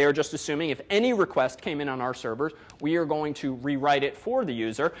business. So they are just assuming if any request came in on our servers, we are going to rewrite it for the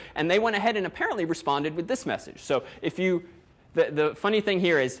user. And they went ahead and apparently responded with this message. So if you, the funny thing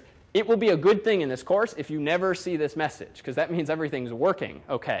here is, it will be a good thing in this course if you never see this message, because that means everything's working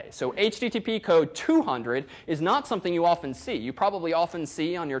OK. So HTTP code 200 is not something you often see. You probably often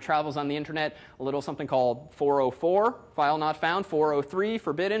see on your travels on the internet a little something called 404, file not found, 403,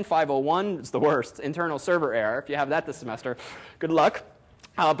 forbidden, 501, it's the worst, internal server error. If you have that this semester, good luck.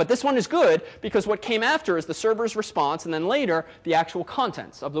 But this one is good because what came after is the server's response and then later the actual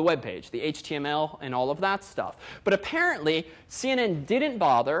contents of the web page, the HTML and all of that stuff. But apparently CNN didn't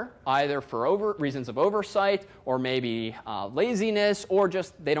bother either for reasons of oversight or maybe laziness or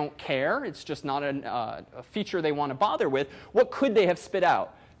just they don't care. It's just not a feature they want to bother with. What could they have spit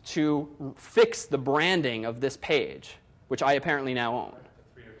out to fix the branding of this page, which I apparently now own?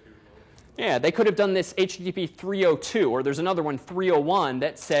 Yeah, they could have done this HTTP 302, or there's another one, 301,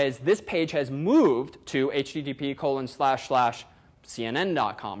 that says this page has moved to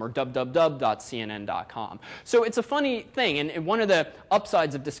http://cnn.com or www.cnn.com. So it's a funny thing. And one of the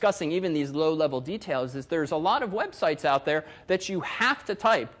upsides of discussing even these low-level details is there's a lot of websites out there that you have to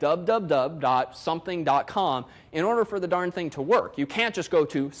type www.something.com in order for the darn thing to work. You can't just go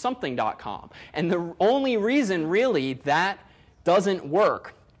to something.com. And the only reason, really, that doesn't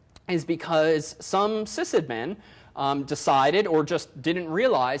work is because some sysadmin decided or just didn't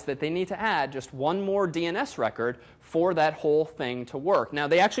realize that they need to add just one more DNS record for that whole thing to work. Now,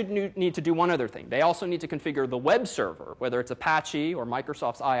 they actually need to do one other thing. They also need to configure the web server, whether it's Apache or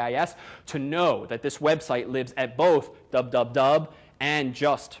Microsoft's IIS, to know that this website lives at both www and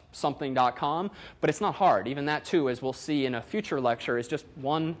just something.com. But it's not hard. Even that, too, as we'll see in a future lecture, is just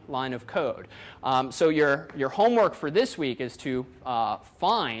one line of code. So your homework for this week is to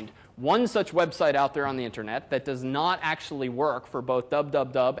find one such website out there on the internet that does not actually work for both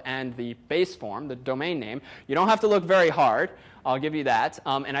www and the base form, the domain name. You don't have to look very hard. I'll give you that.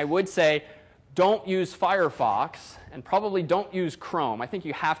 And I would say don't use Firefox and probably don't use Chrome. I think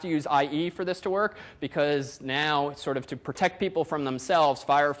you have to use IE for this to work because now, sort of to protect people from themselves,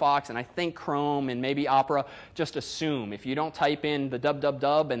 Firefox and I think Chrome and maybe Opera just assume if you don't type in the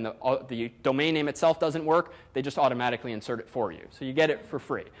www and the domain name itself doesn't work, they just automatically insert it for you. So you get it for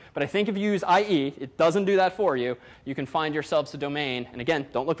free. But I think if you use IE, it doesn't do that for you. You can find yourselves a domain, and again,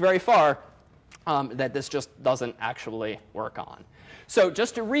 don't look very far, that this just doesn't actually work on. So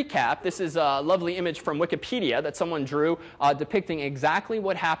just to recap, this is a lovely image from Wikipedia that someone drew depicting exactly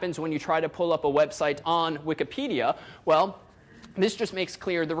what happens when you try to pull up a website on Wikipedia. Well, this just makes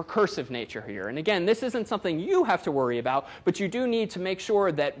clear the recursive nature here. And again, this isn't something you have to worry about, but you do need to make sure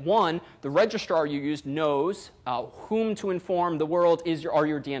that, one, the registrar you used knows whom to inform the world are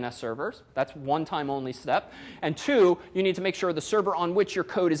your DNS servers. That's one-time only step. And two, you need to make sure the server on which your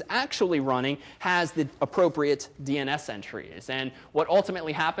code is actually running has the appropriate DNS entries. And what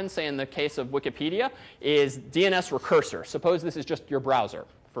ultimately happens, say in the case of Wikipedia, is DNS recursor. Suppose this is just your browser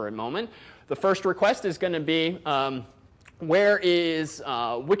for a moment. The first request is going to be where is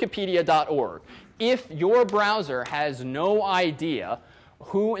wikipedia.org. If your browser has no idea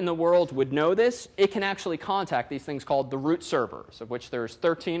who in the world would know this, it can actually contact these things called the root servers, of which there's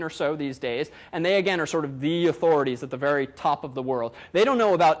 13 or so these days. And they, again, are sort of the authorities at the very top of the world. They don't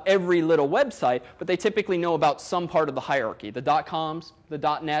know about every little website, but they typically know about some part of the hierarchy, the .coms,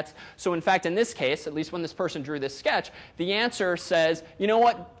 the .nets. So in fact, in this case, at least when this person drew this sketch, the answer says, you know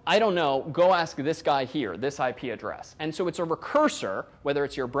what? I don't know. Go ask this guy here, this IP address. And so it's a recursor, whether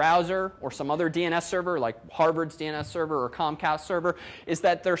it's your browser or some other DNS server, like Harvard's DNS server or Comcast server, is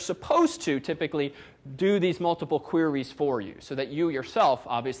that they're supposed to typically do these multiple queries for you so that you yourself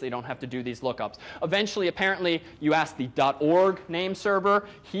obviously don't have to do these lookups. Eventually, apparently, you ask the .org name server.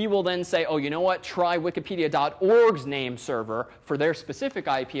 He will then say, oh, you know what? Try wikipedia.org's name server for their specific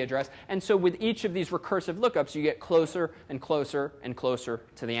IP address. And so with each of these recursive lookups, you get closer and closer and closer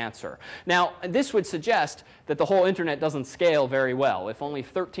to the answer. Now, this would suggest that the whole internet doesn't scale very well if only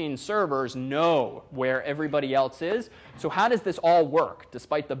 13 servers know where everybody else is. So how does this all work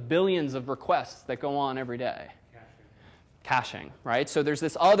despite the billions of requests that go on every day? caching, right? So there's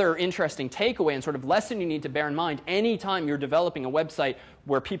this other interesting takeaway and sort of lesson you need to bear in mind anytime you're developing a website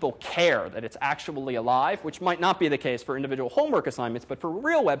where people care that it's actually alive, which might not be the case for individual homework assignments, but for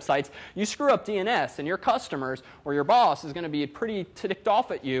real websites, you screw up DNS and your customers or your boss is going to be pretty ticked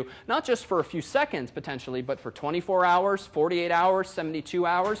off at you, not just for a few seconds potentially, but for 24 hours, 48 hours, 72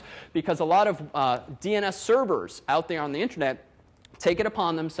 hours, because a lot of DNS servers out there on the internet take it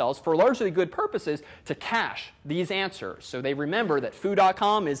upon themselves for largely good purposes to cache these answers. So they remember that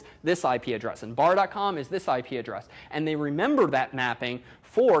foo.com is this IP address and bar.com is this IP address. And they remember that mapping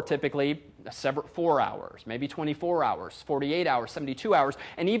for typically 4 hours, maybe 24 hours, 48 hours, 72 hours.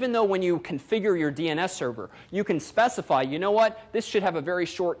 And even though when you configure your DNS server, you can specify, you know what, this should have a very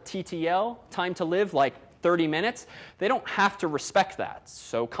short TTL, time to live, like 30 minutes, they don't have to respect that.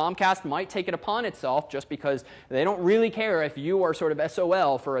 So Comcast might take it upon itself just because they don't really care if you are sort of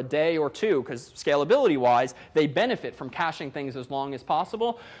SOL for a day or two, because scalability-wise, they benefit from caching things as long as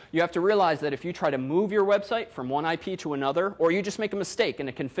possible. You have to realize that if you try to move your website from one IP to another, or you just make a mistake in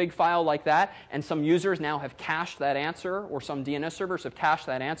a config file like that, and some users now have cached that answer, or some DNS servers have cached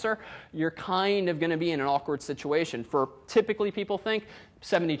that answer, you're kind of going to be in an awkward situation. For typically people think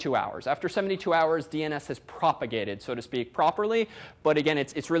 72 hours. After 72 hours, DNS has propagated, so to speak, properly. But again,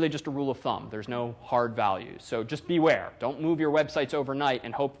 it's really just a rule of thumb. There's no hard values. So just beware. Don't move your websites overnight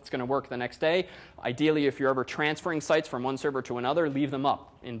and hope it's going to work the next day. Ideally, if you're ever transferring sites from one server to another, leave them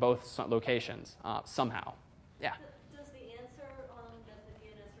up in both locations somehow. Yeah? Does the answer that the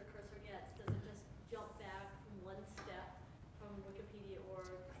DNS recursor gets, does it just jump back one step from Wikipedia or,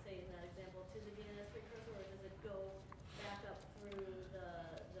 say in that example, to the DNS recursor, or does it go back up through the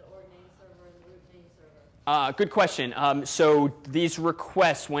org name server and the root name server? Good question. So these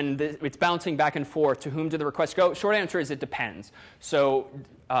requests, when it's bouncing back and forth, to whom do the requests go? Short answer is it depends. So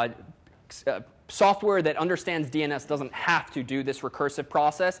software that understands DNS doesn't have to do this recursive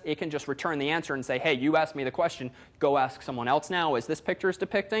process. It can just return the answer and say, hey, you asked me the question. Go ask someone else now, as this picture is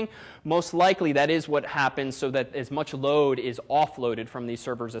depicting. Most likely, that is what happens so that as much load is offloaded from these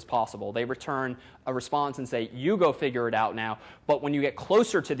servers as possible. They return a response and say, you go figure it out now. But when you get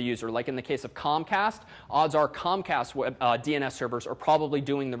closer to the user, like in the case of Comcast, odds are Comcast DNS servers are probably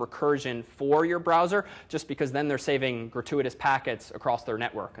doing the recursion for your browser, just because then they're saving gratuitous packets across their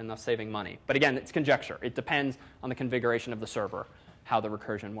network and thus saving money. But again, it's conjecture. It depends on the configuration of the server, how the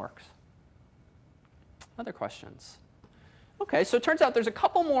recursion works. Other questions? OK, so it turns out there's a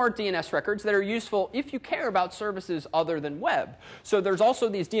couple more DNS records that are useful if you care about services other than web. So there's also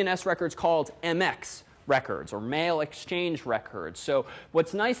these DNS records called MX records, or mail exchange records. So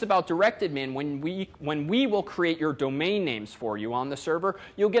what's nice about DirectAdmin, when we will create your domain names for you on the server,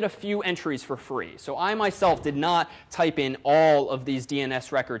 you'll get a few entries for free. So I myself did not type in all of these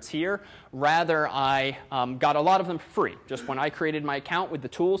DNS records here. Rather, I got a lot of them free. Just when I created my account with the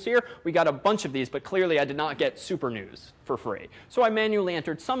tools here, we got a bunch of these, but clearly I did not get Super News for free. So I manually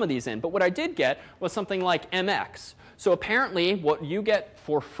entered some of these in. But what I did get was something like MX. So apparently, what you get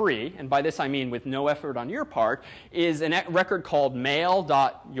for free, and by this I mean with no effort on your part, is a record called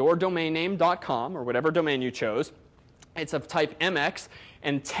mail.yourdomainname.com, or whatever domain you chose. It's of type MX,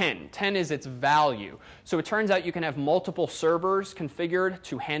 and 10. 10 is its value. So it turns out you can have multiple servers configured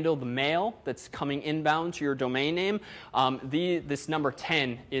to handle the mail that's coming inbound to your domain name. This number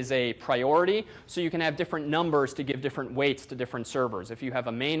 10 is a priority. So you can have different numbers to give different weights to different servers. If you have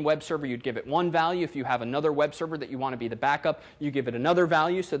a main web server, you'd give it one value. If you have another web server that you want to be the backup, you give it another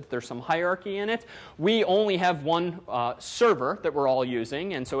value so that there's some hierarchy in it. We only have one server that we're all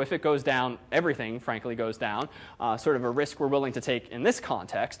using. And so if it goes down, everything, frankly, goes down. Sort of a risk we're willing to take in this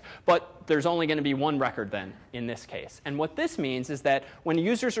context, but there's only going to be one record then in this case. And what this means is that when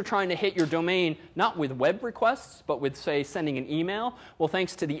users are trying to hit your domain, not with web requests, but with, say, sending an email, well,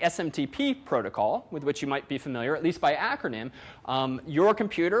 thanks to the SMTP protocol, with which you might be familiar, at least by acronym, your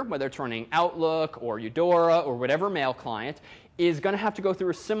computer, whether it's running Outlook or Eudora or whatever mail client, is going to have to go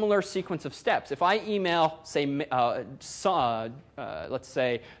through a similar sequence of steps. If I email, say, let's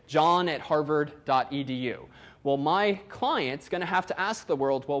say, john@harvard.edu, well, my client's going to have to ask the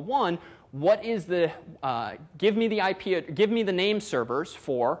world, well, one, what is the, give me the IP, give me the name servers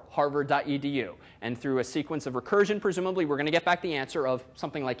for harvard.edu. And through a sequence of recursion, presumably, we're going to get back the answer of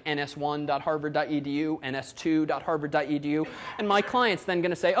something like ns1.harvard.edu, ns2.harvard.edu. And my client's then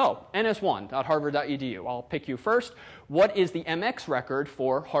going to say, oh, ns1.harvard.edu. I'll pick you first. What is the MX record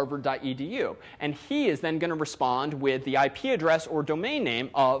for harvard.edu? And he is then going to respond with the IP address or domain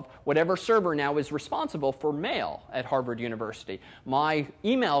name of whatever server now is responsible for mail at Harvard University. My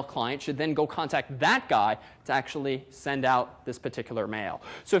email client should then go contact that guy to actually send out this particular mail.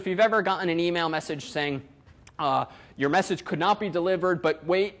 So if you've ever gotten an email message saying, your message could not be delivered, but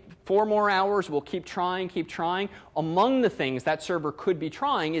wait 4 more hours, we'll keep trying, keep trying. Among the things that server could be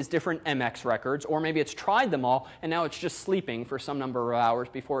trying is different MX records, or maybe it's tried them all, and now it's just sleeping for some number of hours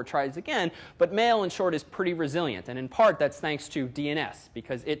before it tries again. But mail, in short, is pretty resilient, and in part that's thanks to DNS,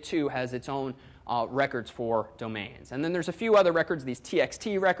 because it too has its own records for domains. And then there's a few other records, these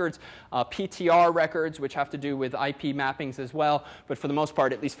TXT records, PTR records, which have to do with IP mappings as well. But for the most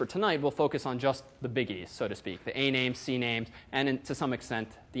part, at least for tonight, we'll focus on just the biggies, so to speak, the A names, C names, and to some extent,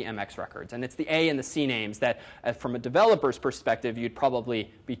 the MX records. And it's the A and the C names that, from a developer's perspective, you'd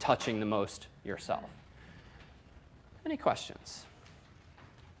probably be touching the most yourself. Any questions?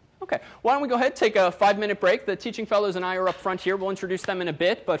 OK, why don't we go ahead and take a 5-minute break. The teaching fellows and I are up front here. We'll introduce them in a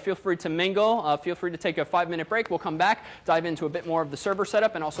bit, but feel free to mingle. Feel free to take a 5-minute break. We'll come back, dive into a bit more of the server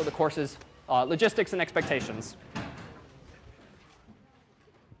setup and also the course's logistics and expectations.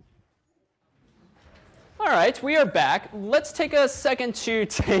 All right, we are back. Let's take a second to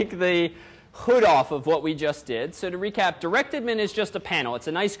take the hood off of what we just did. So to recap, DirectAdmin is just a panel. It's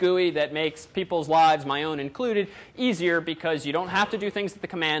a nice GUI that makes people's lives, my own included, easier because you don't have to do things at the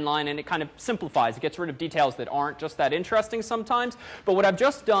command line, and it kind of simplifies. It gets rid of details that aren't just that interesting sometimes. But what I've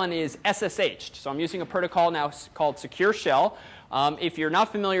just done is SSH'd. So I'm using a protocol now called Secure Shell. If you're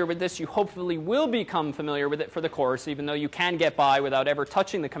not familiar with this, you hopefully will become familiar with it for the course, even though you can get by without ever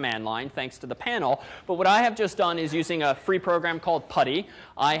touching the command line, thanks to the panel. But what I have just done is using a free program called PuTTY.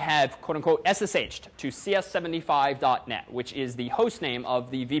 I have, quote unquote, SSH'd to cs75.net, which is the host name of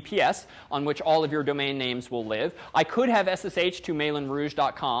the VPS on which all of your domain names will live. I could have SSH'd to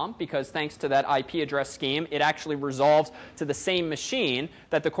malinrouge.com, because thanks to that IP address scheme, it actually resolves to the same machine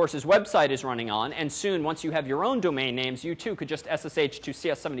that the course's website is running on. And soon, once you have your own domain names, you too could just SSH to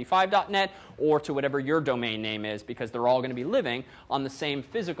cs75.net or to whatever your domain name is, because they're all going to be living on the same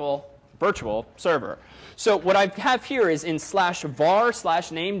physical virtual server. So what I have here is in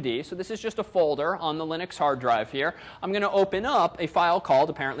 /var/named. So this is just a folder on the Linux hard drive here. I'm going to open up a file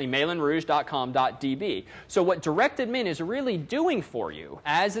called, apparently, malinrouge.com.db. So what DirectAdmin is really doing for you,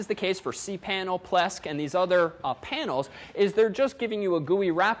 as is the case for cPanel, Plesk, and these other panels, is they're just giving you a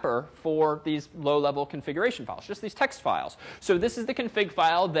GUI wrapper for these low-level configuration files, just these text files. So this is the config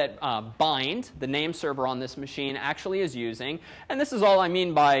file that Bind, the name server on this machine, actually is using. And this is all I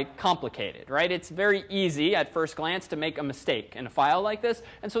mean by complicated, right? It's very easy at first glance to make a mistake in a file like this.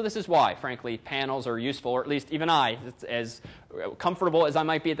 And so this is why, frankly, panels are useful, or at least even I, as comfortable as I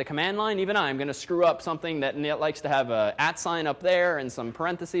might be at the command line, even I'm going to screw up something that likes to have a @ sign up there and some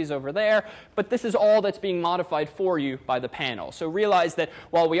parentheses over there. But this is all that's being modified for you by the panel. So realize that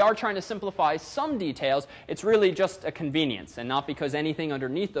while we are trying to simplify some details, it's really just a convenience, and not because anything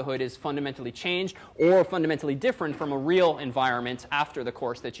underneath the hood is fundamentally changed or fundamentally different from a real environment after the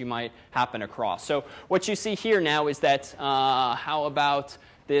course that you might happen across. So what you see here now is that, how about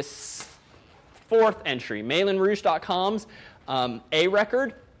this 4th entry, malinrouge.com's A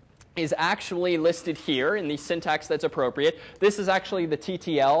record is actually listed here in the syntax that's appropriate. This is actually the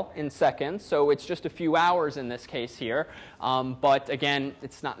TTL in seconds, so it's just a few hours in this case here. But again,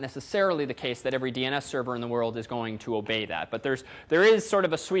 it's not necessarily the case that every DNS server in the world is going to obey that. But there is sort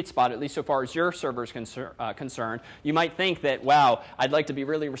of a sweet spot, at least so far as your server is concerned. You might think that, wow, I'd like to be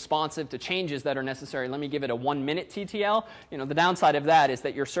really responsive to changes that are necessary. Let me give it a 1-minute TTL. You know, the downside of that is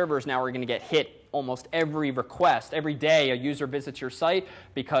that your servers now are going to get hit almost every request. Every day a user visits your site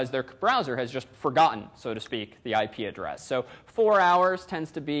because their browser has just forgotten, so to speak, the IP address. So 4 hours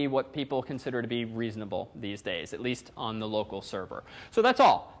tends to be what people consider to be reasonable these days, at least on the local server. So that's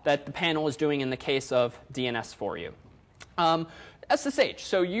all that the panel is doing in the case of DNS for you. SSH.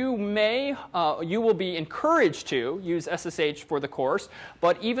 So you will be encouraged to use SSH for the course,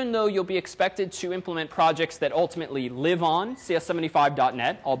 but even though you'll be expected to implement projects that ultimately live on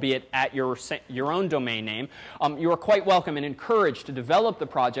cs75.net, albeit at your own domain name, you are quite welcome and encouraged to develop the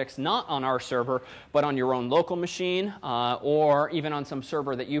projects not on our server, but on your own local machine, or even on some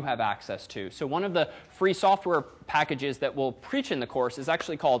server that you have access to. So one of the free software packages that we'll preach in the course is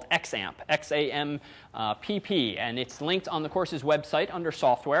actually called XAMPP, X-A-M-P-P, and it's linked on the course's website under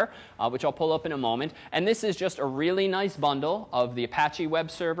software, which I'll pull up in a moment. And this is just a really nice bundle of the Apache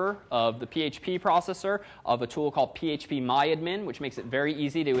web server, of the PHP processor, of a tool called phpMyAdmin, which makes it very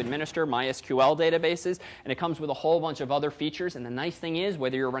easy to administer MySQL databases. And it comes with a whole bunch of other features. And the nice thing is,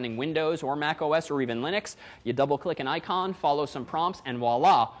 whether you're running Windows or Mac OS or even Linux, you double-click an icon, follow some prompts, and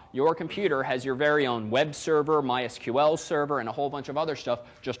voila, your computer has your very own web server, MySQL server, and a whole bunch of other stuff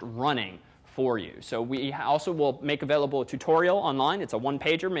just running for you. So we also will make available a tutorial online. It's a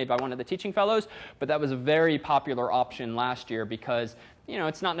one-pager made by one of the teaching fellows, but that was a very popular option last year because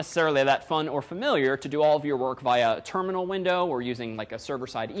it's not necessarily that fun or familiar to do all of your work via a terminal window or using like a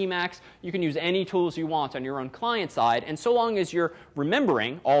server-side Emacs. You can use any tools you want on your own client side, and so long as you're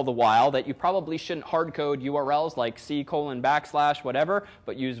remembering all the while that you probably shouldn't hard code URLs like C:\\/ whatever,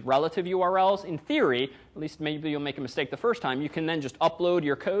 but use relative URLs, in theory, at least maybe you'll make a mistake the first time, you can then just upload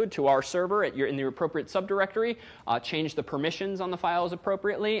your code to our server in the appropriate subdirectory, change the permissions on the files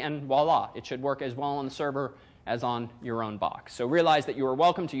appropriately, and voila, it should work as well on the server as on your own box. So realize that you are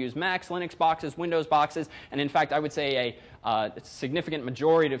welcome to use Macs, Linux boxes, Windows boxes, and in fact, I would say a significant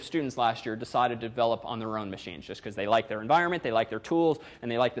majority of students last year decided to develop on their own machines just because they like their environment, they like their tools,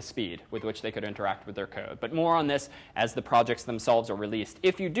 and they like the speed with which they could interact with their code. But more on this as the projects themselves are released.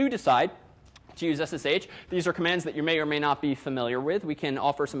 If you do decide to use SSH, these are commands that you may or may not be familiar with. We can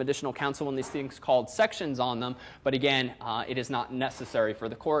offer some additional counsel on these things called sections on them, but again, it is not necessary for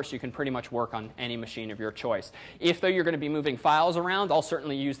the course. You can pretty much work on any machine of your choice. If, though, you're going to be moving files around, I'll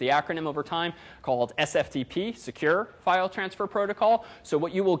certainly use the acronym over time called SFTP, Secure File Transfer Protocol. So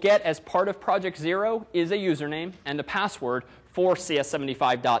what you will get as part of Project Zero is a username and a password for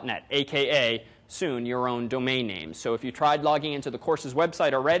cs75.net, aka soon your own domain name. So if you tried logging into the course's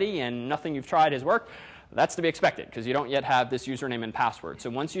website already and nothing you've tried has worked, that's to be expected because you don't yet have this username and password. So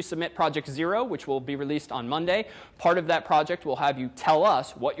once you submit Project Zero, which will be released on Monday, part of that project will have you tell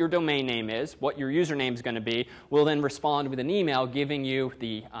us what your domain name is, what your username is going to be. We'll then respond with an email giving you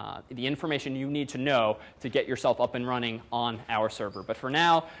the information you need to know to get yourself up and running on our server. But for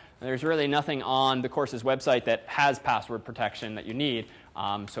now, there's really nothing on the course's website that has password protection that you need.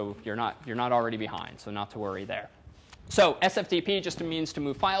 So you're not already behind, so not to worry there. So SFTP just means to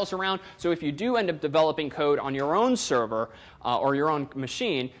move files around. So if you do end up developing code on your own server or your own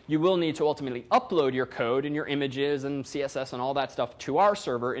machine, you will need to ultimately upload your code and your images and CSS and all that stuff to our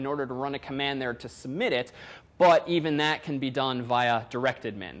server in order to run a command there to submit it. But even that can be done via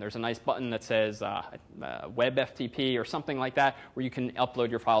DirectAdmin. There's a nice button that says WebFTP or something like that where you can upload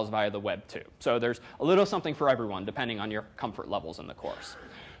your files via the web too. So there's a little something for everyone depending on your comfort levels in the course.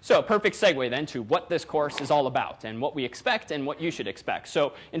 So perfect segue then to what this course is all about and what we expect and what you should expect.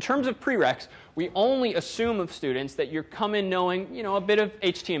 So in terms of prereqs, we only assume of students that you come in knowing, a bit of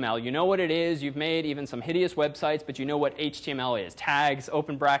HTML. You know what it is. You've made even some hideous websites, but you know what HTML is. Tags,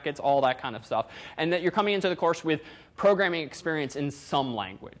 open brackets, all that kind of stuff. And that you're coming into the course with programming experience in some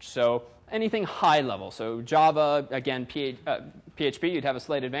language. So anything high level. So Java, again, PHP, you'd have a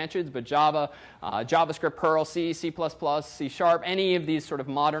slight advantage, but Java, JavaScript, Perl, C, C++, C#, any of these sort of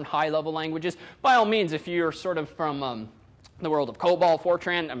modern high-level languages, by all means, if you're sort of from the world of COBOL,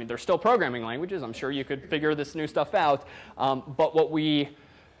 Fortran, I mean, they're still programming languages. I'm sure you could figure this new stuff out. But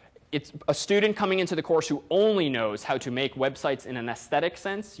it's a student coming into the course who only knows how to make websites in an aesthetic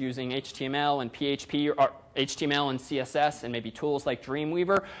sense using HTML and PHP, or HTML and CSS, and maybe tools like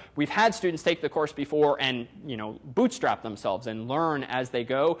Dreamweaver. We've had students take the course before and bootstrap themselves and learn as they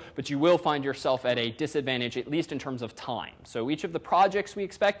go, but you will find yourself at a disadvantage, at least in terms of time. So each of the projects we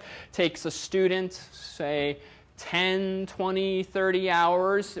expect takes a student, say, 10, 20, 30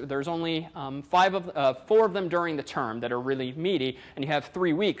 hours. There's only 4 of them during the term that are really meaty, and you have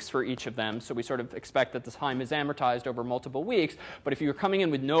 3 weeks for each of them. So we sort of expect that the time is amortized over multiple weeks. But if you're coming in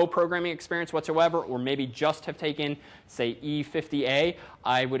with no programming experience whatsoever, or maybe just have taken, say, E-50A,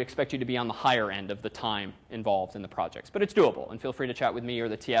 I would expect you to be on the higher end of the time involved in the projects. But it's doable, and feel free to chat with me or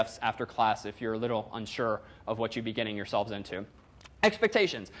the TFs after class if you're a little unsure of what you'd be getting yourselves into.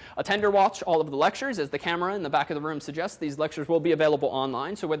 Expectations. Attend or watch all of the lectures. As the camera in the back of the room suggests, these lectures will be available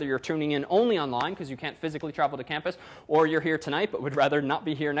online. So whether you're tuning in only online because you can't physically travel to campus, or you're here tonight but would rather not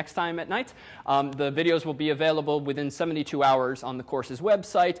be here next time at night, the videos will be available within 72 hours on the course's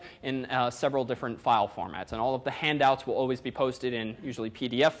website in several different file formats. And all of the handouts will always be posted in usually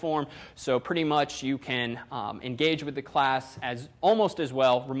PDF form. So pretty much you can engage with the class almost as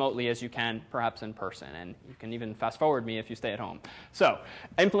well remotely as you can perhaps in person. And you can even fast forward me if you stay at home. So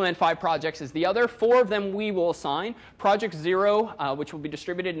implement 5 projects is the other. 4 of them we will assign. Project Zero, which will be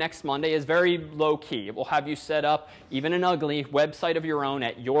distributed next Monday, is very low key. It will have you set up even an ugly website of your own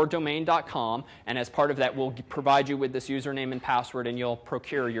at yourdomain.com. And as part of that, we'll provide you with this username and password, and you'll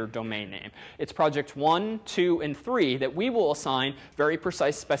procure your domain name. It's project 1, 2, and 3 that we will assign very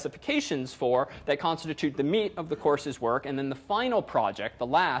precise specifications for that constitute the meat of the course's work. And then the final project, the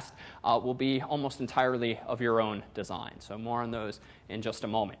last, will be almost entirely of your own design. So more on those in just a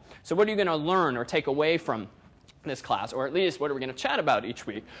moment. So what are you going to learn or take away from this class, or at least what are we going to chat about each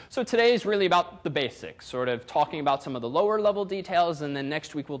week. So today is really about the basics, sort of talking about some of the lower level details, and then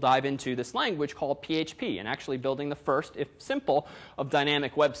next week we'll dive into this language called PHP and actually building the first, if simple, of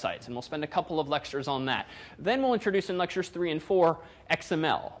dynamic websites. And we'll spend a couple of lectures on that. Then we'll introduce in lectures 3 and 4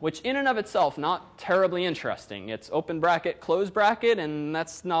 XML, which in and of itself not terribly interesting. It's open bracket, close bracket, and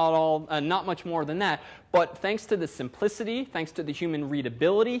that's not much more than that. But thanks to the simplicity, thanks to the human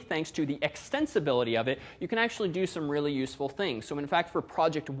readability, thanks to the extensibility of it, you can actually do some really useful things. So in fact, for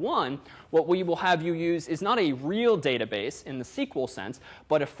project 1, what we will have you use is not a real database in the SQL sense,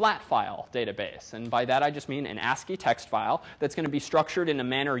 but a flat file database. And by that I just mean an ASCII text file that's going to be structured in a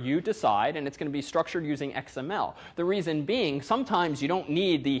manner you decide, and it's going to be structured using XML. The reason being, sometimes you don't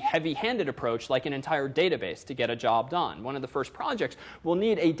need the heavy-handed approach like an entire database to get a job done. One of the first projects will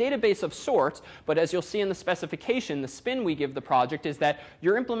need a database of sorts, but as you'll see in the specification, the spin we give the project is that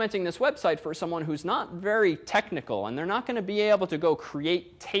you're implementing this website for someone who's not very technical, and they're not going to be able to go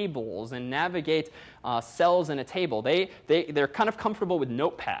create tables and navigate cells in a table. They're kind of comfortable with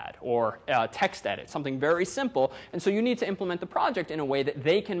Notepad or text edit, something very simple, and so you need to implement the project in a way that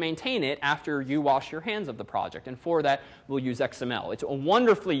they can maintain it after you wash your hands of the project, and for that we'll use XML. It's a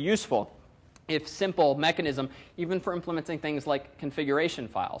wonderfully useful, if simple, mechanism even for implementing things like configuration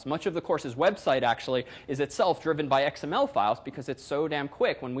files. Much of the course's website actually is itself driven by XML files because it's so damn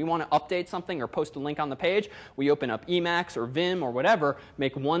quick. When we want to update something or post a link on the page, we open up Emacs or Vim or whatever,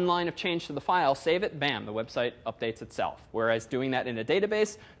 make one line of change to the file, save it, bam, the website updates itself. Whereas doing that in a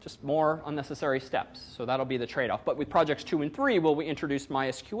database, just more unnecessary steps. So that'll be the trade-off. But with projects 2 and 3, we introduce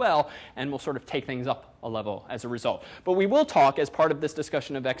MySQL, and we'll sort of take things up a level as a result. But we will talk, as part of this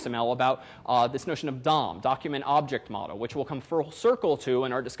discussion of XML, about this notion of DOM, Document Object Model, which we'll come full circle to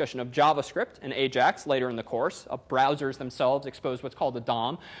in our discussion of JavaScript and AJAX later in the course. Browsers themselves expose what's called a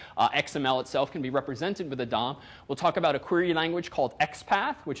DOM. XML itself can be represented with a DOM. We'll talk about a query language called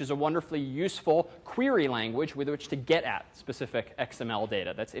XPath, which is a wonderfully useful query language with which to get at specific XML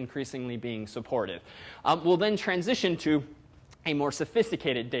data that's increasingly being supported. We'll then transition to a more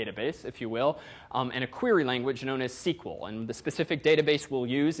sophisticated database, if you will, and a query language known as SQL. And the specific database we'll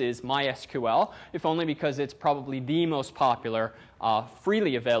use is MySQL, if only because it's probably the most popular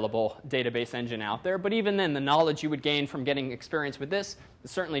freely available database engine out there. But even then, the knowledge you would gain from getting experience with this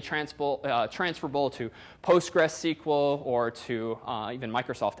is certainly transferable to PostgreSQL or to even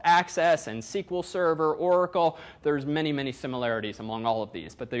Microsoft Access and SQL Server, Oracle. There's many, many similarities among all of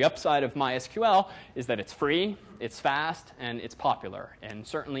these. But the upside of MySQL is that it's free, it's fast, and it's popular. And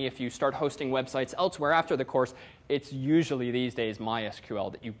certainly if you start hosting websites elsewhere after the course, it's usually these days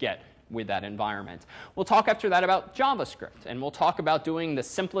MySQL that you get with that environment. We'll talk after that about JavaScript, and we'll talk about doing the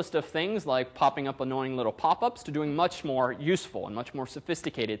simplest of things like popping up annoying little pop-ups to doing much more useful and much more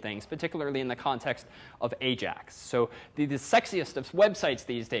sophisticated things, particularly in the context of AJAX. So the sexiest of websites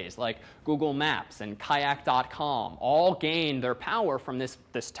these days, like Google Maps and Kayak.com, all gain their power from this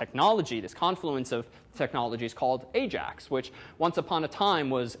technology, this confluence of technologies called AJAX, which once upon a time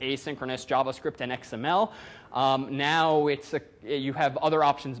was asynchronous JavaScript and XML. Now you have other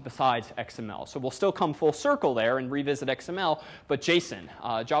options besides XML. So we'll still come full circle there and revisit XML, but JSON,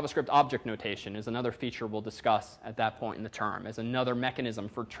 JavaScript object notation, is another feature we'll discuss at that point in the term as another mechanism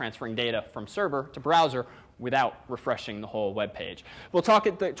for transferring data from server to browser without refreshing the whole web page. We'll talk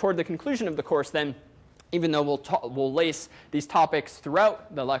toward the conclusion of the course then, even though we'll lace these topics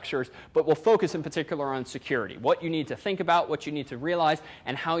throughout the lectures, but we'll focus in particular on security, what you need to think about, what you need to realize,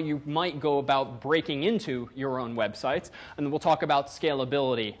 and how you might go about breaking into your own websites. And then we'll talk about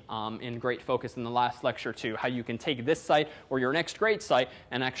scalability in great focus in the last lecture too, how you can take this site or your next great site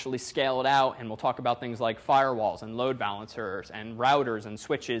and actually scale it out. And we'll talk about things like firewalls and load balancers and routers and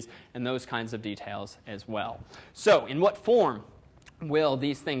switches and those kinds of details as well. So in what form will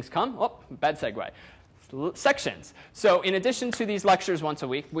these things come? Oh, bad segue. Sections. So in addition to these lectures once a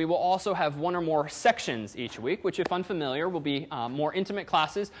week, we will also have one or more sections each week, which if unfamiliar will be more intimate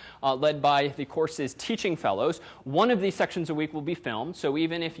classes led by the course's teaching fellows. One of these sections a week will be filmed, so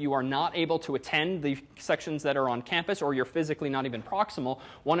even if you are not able to attend the sections that are on campus or you're physically not even proximal,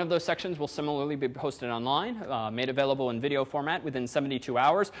 one of those sections will similarly be posted online, made available in video format within 72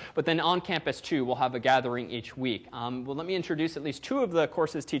 hours. But then on campus too, we'll have a gathering each week. Well, let me introduce at least two of the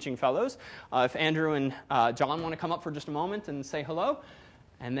course's teaching fellows. If Andrew and John want to come up for just a moment and say hello.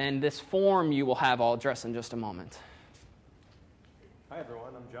 And then this form you will have I'll address in just a moment. Hi,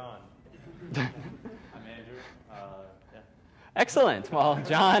 everyone. I'm John. I'm Andrew. Yeah. Excellent. Well,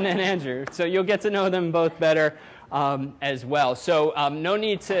 John and Andrew. So you'll get to know them both better as well. So no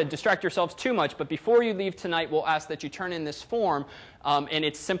need to distract yourselves too much. But before you leave tonight, we'll ask that you turn in this form and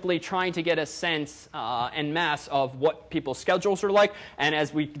it's simply trying to get a sense en masse of what people's schedules are like. And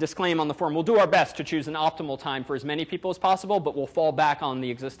as we disclaim on the form, we'll do our best to choose an optimal time for as many people as possible, but we'll fall back on the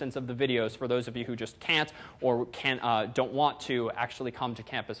existence of the videos for those of you who just can't or don't want to actually come to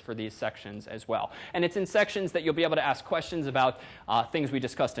campus for these sections as well. And it's in sections that you'll be able to ask questions about things we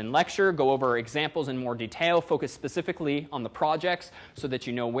discussed in lecture, go over examples in more detail, focus specifically on the projects so that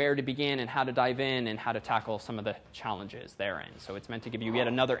you know where to begin and how to dive in and how to tackle some of the challenges therein. So it's meant to give you yet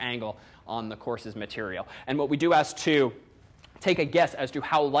another angle on the course's material. And what we do ask to take a guess as to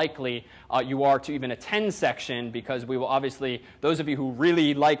how likely you are to even attend section, because we will obviously, those of you who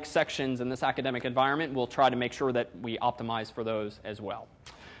really like sections in this academic environment, will try to make sure that we optimize for those as well.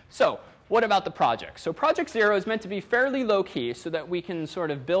 So what about the project? So Project Zero is meant to be fairly low-key so that we can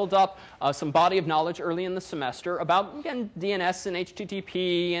sort of build up some body of knowledge early in the semester about, again, DNS and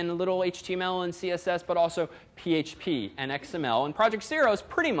HTTP and a little HTML and CSS, but also PHP and XML. And Project Zero is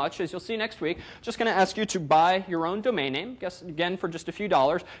pretty much, as you'll see next week, just going to ask you to buy your own domain name, guess again for just a few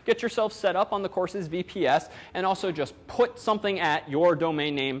dollars, get yourself set up on the course's VPS, and also just put something at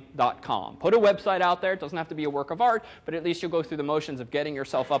yourdomainname.com. Put a website out there. It doesn't have to be a work of art, but at least you'll go through the motions of getting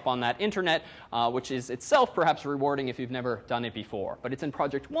yourself up on that internet, which is itself perhaps rewarding if you've never done it before. But it's in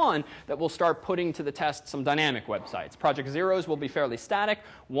Project 1 that we'll start putting to the test some dynamic websites. Project Zeros will be fairly static.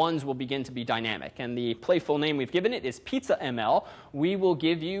 Ones will begin to be dynamic. And the playful name we've given it is Pizza ML. We will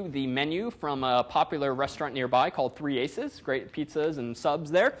give you the menu from a popular restaurant nearby called 3 Aces. Great pizzas and subs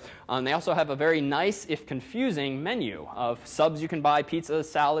there. They also have a very nice, if confusing, menu of subs you can buy, pizzas,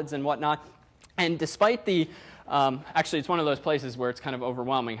 salads, and whatnot. And despite the actually, it's one of those places where it's kind of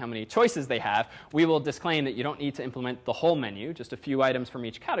overwhelming how many choices they have. We will disclaim that you don't need to implement the whole menu. Just a few items from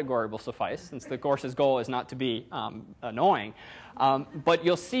each category will suffice, since the course's goal is not to be annoying. But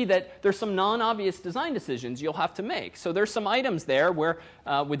you'll see that there's some non-obvious design decisions you'll have to make. So there's some items there where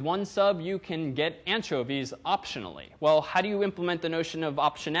with one sub you can get anchovies optionally. Well, how do you implement the notion of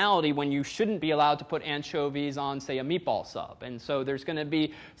optionality when you shouldn't be allowed to put anchovies on, say, a meatball sub? And so there's going to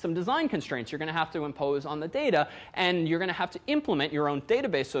be some design constraints you're going to have to impose on the data, and you're going to have to implement your own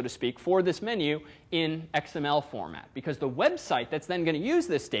database, so to speak, for this menu in XML format. Because the website that's then going to use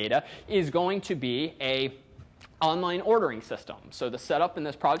this data is going to be a online ordering system. So the setup in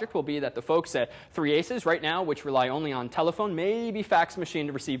this project will be that the folks at 3 Aces right now, which rely only on telephone, maybe fax machine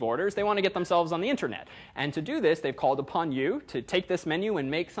to receive orders, they want to get themselves on the internet. And to do this, they've called upon you to take this menu and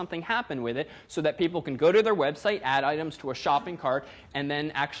make something happen with it so that people can go to their website, add items to a shopping cart, and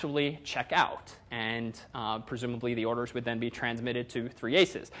then actually check out. And presumably the orders would then be transmitted to 3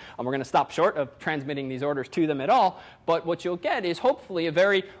 Aces. We're going to stop short of transmitting these orders to them at all, but what you'll get is hopefully a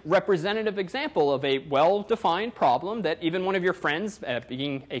very representative example of a well-defined problem that even one of your friends,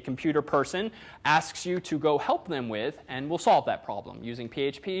 being a computer person, asks you to go help them with, and we'll solve that problem using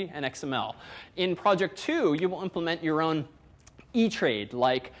PHP and XML. In Project 2, you will implement your own E-Trade,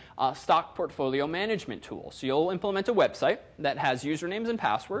 like stock portfolio management tool. So you'll implement a website that has usernames and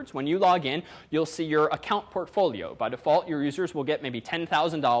passwords. When you log in, you'll see your account portfolio. By default, your users will get maybe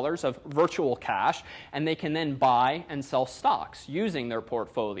 $10,000 of virtual cash, and they can then buy and sell stocks using their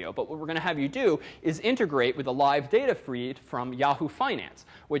portfolio. But what we're going to have you do is integrate with a live data feed from Yahoo Finance,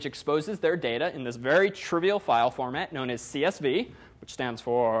 which exposes their data in this very trivial file format known as CSV, which stands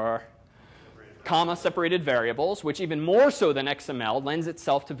for comma-separated variables, which even more so than XML lends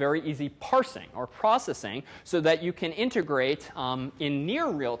itself to very easy parsing or processing so that you can integrate in near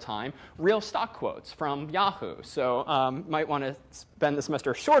real time real stock quotes from Yahoo. So might want to spend the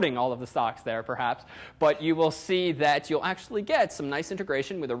semester shorting all of the stocks there perhaps, but you will see that you'll actually get some nice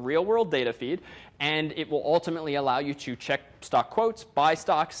integration with a real-world data feed, and it will ultimately allow you to check stock quotes, buy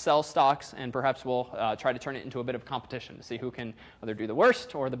stocks, sell stocks, and perhaps we'll try to turn it into a bit of competition to see who can either do the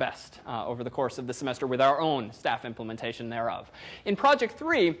worst or the best over the course of the semester with our own staff implementation thereof. In Project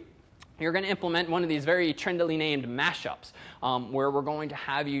 3, you're going to implement one of these very trendily named mashups, where we're going to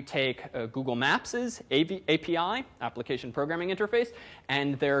have you take Google Maps' API, Application Programming Interface,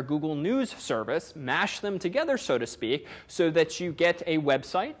 and their Google News service, mash them together, so to speak, so that you get a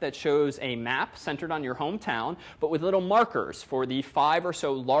website that shows a map centered on your hometown, but with little markers for the 5 or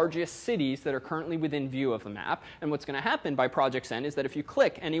so largest cities that are currently within view of the map. And what's going to happen by Project's End is that if you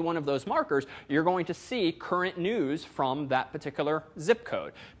click any one of those markers, you're going to see current news from that particular zip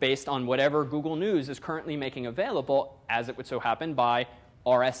code based on whatever Google News is currently making available, as it would so happen, by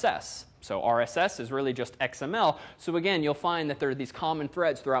RSS. So RSS is really just XML. So again, you'll find that there are these common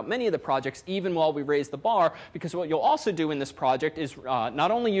threads throughout many of the projects, even while we raise the bar, because what you'll also do in this project is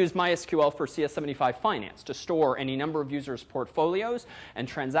not only use MySQL for CS75 Finance to store any number of users' portfolios and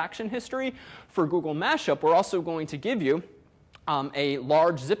transaction history. For Google Mashup, we're also going to give you a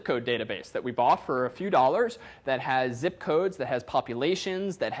large zip code database that we bought for a few dollars that has zip codes, that has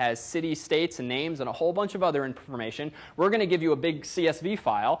populations, that has city, states, and names, and a whole bunch of other information. We're going to give you a big CSV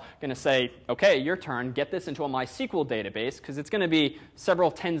file, going to say, OK, your turn, get this into a MySQL database, because it's going to be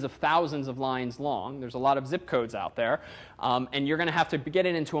several tens of thousands of lines long. There's a lot of zip codes out there. And you're going to have to get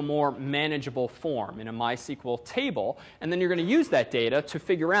it into a more manageable form in a MySQL table. And then you're going to use that data to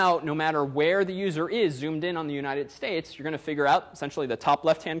figure out, no matter where the user is zoomed in on the United States, you're going to figure out essentially the top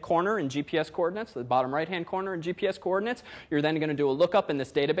left-hand corner in GPS coordinates, the bottom right-hand corner in GPS coordinates. You're then going to do a lookup in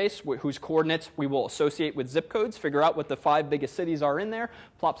this database whose coordinates we will associate with zip codes, figure out what the 5 biggest cities are in there,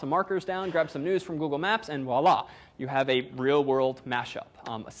 plop some markers down, grab some news from Google Maps, and voila. You have a real-world mashup,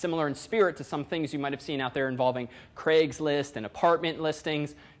 similar in spirit to some things you might have seen out there involving Craigslist and apartment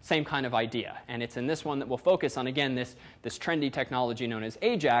listings, same kind of idea. And it's in this one that we'll focus on, again, this trendy technology known as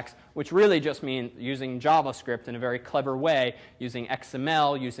AJAX, which really just means using JavaScript in a very clever way, using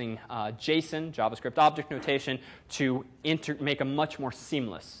XML, using JSON, JavaScript object notation, to make a much more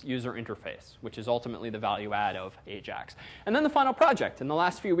seamless user interface, which is ultimately the value add of AJAX. And then the final project in the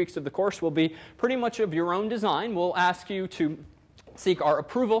last few weeks of the course will be pretty much of your own design. We'll ask you to seek our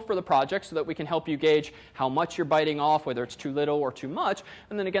approval for the project so that we can help you gauge how much you're biting off, whether it's too little or too much.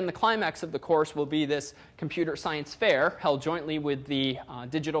 And then again, the climax of the course will be this computer science fair held jointly with the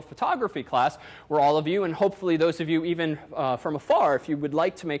digital photography class, where all of you, and hopefully those of you even from afar, if you would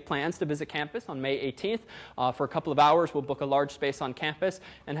like to make plans to visit campus on May 18th, for a couple of hours, we'll book a large space on campus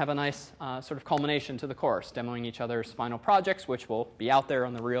and have a nice sort of culmination to the course, demoing each other's final projects, which will be out there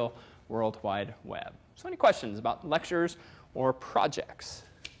on the real World Wide Web. So any questions about lectures or projects?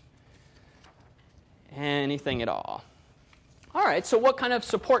 Anything at all? All right, so what kind of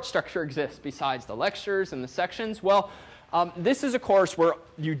support structure exists besides the lectures and the sections? Well, this is a course where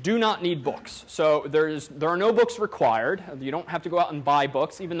you do not need books. So there are no books required. You don't have to go out and buy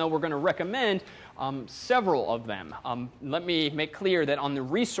books, even though we're going to recommend several of them. Let me make clear that on the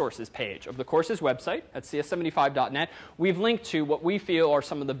resources page of the course's website at cs75.net, we've linked to what we feel are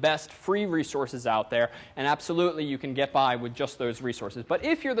some of the best free resources out there. And absolutely, you can get by with just those resources. But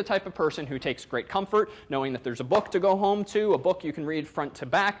if you're the type of person who takes great comfort knowing that there's a book to go home to, a book you can read front to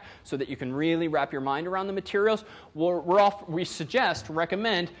back so that you can really wrap your mind around the materials, we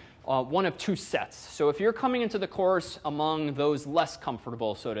recommend one of 2 sets. So if you're coming into the course among those less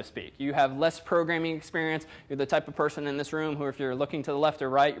comfortable, so to speak, you have less programming experience, you're the type of person in this room who, if you're looking to the left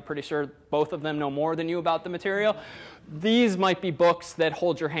or right, you're pretty sure both of them know more than you about the material, these might be books that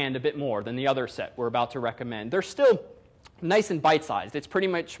hold your hand a bit more than the other set we're about to recommend. They're still nice and bite-sized. It's pretty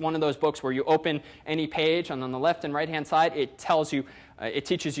much one of those books where you open any page, and on the left and right-hand side, it tells you, it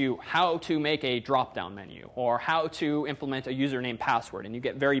teaches you how to make a drop-down menu or how to implement a username password. And you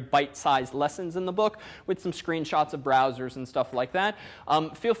get very bite-sized lessons in the book with some screenshots of browsers and stuff like that.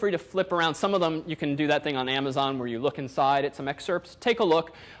 Feel free to flip around. Some of them, you can do that thing on Amazon where you look inside at some excerpts. Take a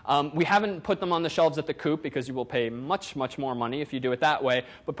look. We haven't put them on the shelves at the Coop because you will pay much, much more money if you do it that way.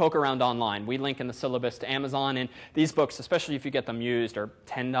 But poke around online. We link in the syllabus to Amazon. And these books, especially if you get them used, are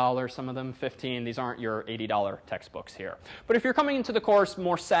 $10, some of them $15. These aren't your $80 textbooks here. But if you're coming into the course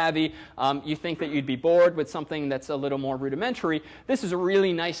more savvy, you think that you'd be bored with something that's a little more rudimentary, this is a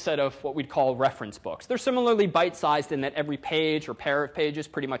really nice set of what we'd call reference books. They're similarly bite-sized in that every page or pair of pages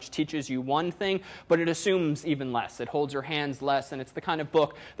pretty much teaches you one thing, but it assumes even less. It holds your hands less, and it's the kind of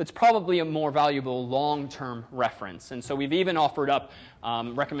book that's probably a more valuable long-term reference. And so we've even offered up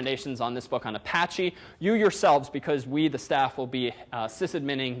recommendations on this book on Apache. You yourselves, because we, the staff, will be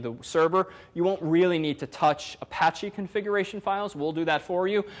sysadminning the server, you won't really need to touch Apache configuration files. We'll do that for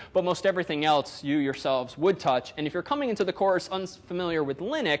you. But most everything else you yourselves would touch. And if you're coming into the course unfamiliar with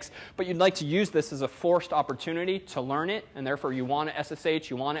Linux, but you'd like to use this as a forced opportunity to learn it, and therefore you want to SSH,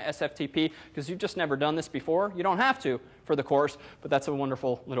 you want to SFTP, because you've just never done this before, you don't have to for the course, but that's a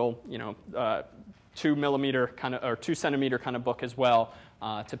wonderful little, 2mm kind of, or 2 centimeter kind of book as well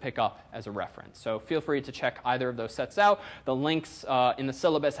to pick up as a reference. So feel free to check either of those sets out. The links in the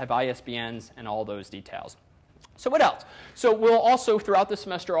syllabus have ISBNs and all those details. So what else? So we'll also, throughout the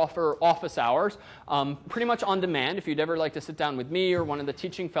semester, offer office hours, pretty much on demand. If you'd ever like to sit down with me or one of the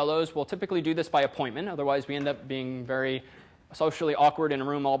teaching fellows, we'll typically do this by appointment. Otherwise, we end up being very socially awkward in a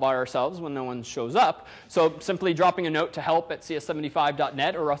room all by ourselves when no one shows up. So simply dropping a note to help at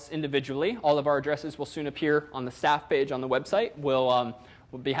cs75.net or us individually. All of our addresses will soon appear on the staff page on the website. We'll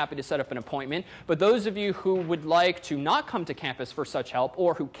we'll be happy to set up an appointment. But those of you who would like to not come to campus for such help,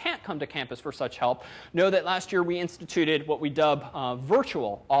 or who can't come to campus for such help, know that last year we instituted what we dub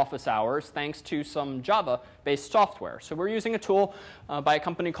virtual office hours thanks to some Java-based software. So we're using a tool by a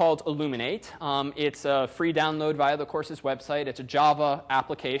company called Illuminate. It's a free download via the course's website. It's a Java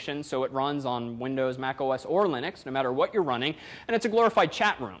application, so it runs on Windows, Mac OS, or Linux, no matter what you're running. And it's a glorified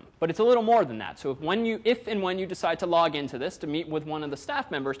chat room. But it's a little more than that. So if and when you decide to log into this to meet with one of the staff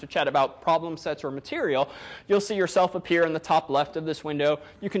members to chat about problem sets or material, you'll see yourself appear in the top left of this window.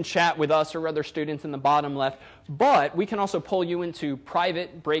 You can chat with us or other students in the bottom left. But we can also pull you into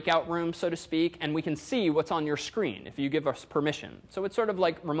private breakout rooms, so to speak, and we can see what's on your screen if you give us permission. So it's sort of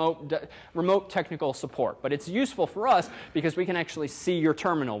like remote technical support. But it's useful for us because we can actually see your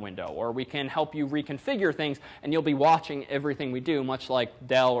terminal window, or we can help you reconfigure things, and you'll be watching everything we do, much like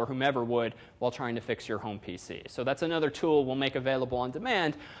Dell or whomever would while trying to fix your home PC. So that's another tool we'll make available on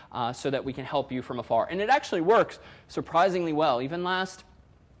demand so that we can help you from afar. And it actually works surprisingly well. Even last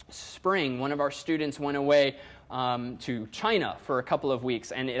spring, one of our students went away to China for a couple of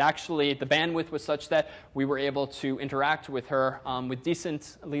weeks, and the bandwidth was such that we were able to interact with her with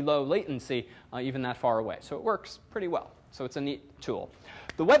decently low latency even that far away. So it works pretty well. So it's a neat tool.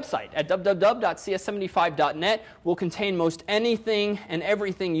 The website at www.cs75.net will contain most anything and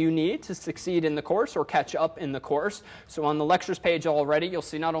everything you need to succeed in the course or catch up in the course. So on the lectures page already, you'll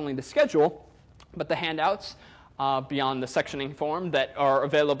see not only the schedule, but the handouts beyond the sectioning form that are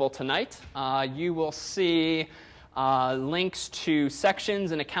available tonight. You will see links to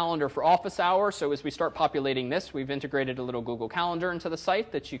sections and a calendar for office hours. So as we start populating this, we've integrated a little Google Calendar into the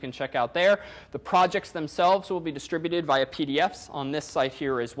site that you can check out there. The projects themselves will be distributed via PDFs on this site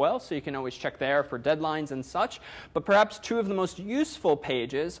here as well, so you can always check there for deadlines and such. But perhaps two of the most useful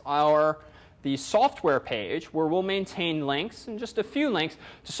pages are the software page, where we'll maintain links, and just a few links,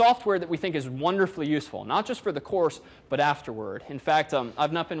 to software that we think is wonderfully useful, not just for the course, but afterward. In fact,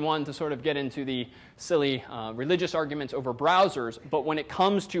 I've not been one to sort of get into the silly religious arguments over browsers, but when it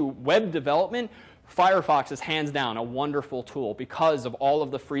comes to web development, Firefox is hands down a wonderful tool because of all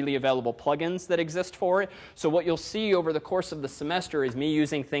of the freely available plugins that exist for it. So what you'll see over the course of the semester is me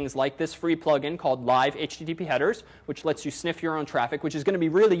using things like this free plugin called Live HTTP Headers, which lets you sniff your own traffic, which is going to be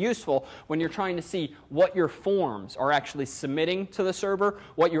really useful when you're trying to see what your forms are actually submitting to the server,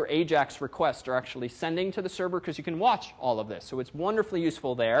 what your AJAX requests are actually sending to the server, because you can watch all of this. So it's wonderfully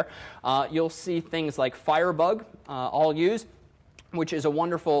useful there. You'll see things like Firebug, I'll use, which is a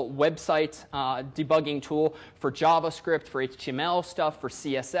wonderful website debugging tool for JavaScript, for HTML stuff, for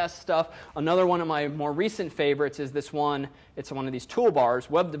CSS stuff. Another one of my more recent favorites is this one. It's one of these toolbars,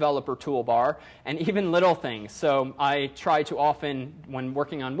 Web Developer Toolbar, and even little things. So I try to often, when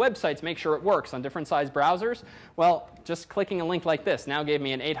working on websites, make sure it works on different size browsers. Well, just clicking a link like this now gave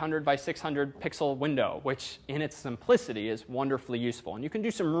me an 800 by 600 pixel window, which in its simplicity is wonderfully useful. And you can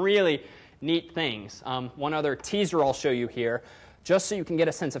do some really neat things. One other teaser I'll show you here, just so you can get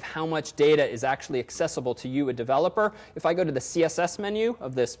a sense of how much data is actually accessible to you, a developer. If I go to the CSS menu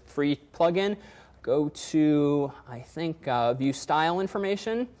of this free plugin, go to, I think, view style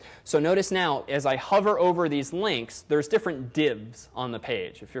information. So notice now, as I hover over these links, there's different divs on the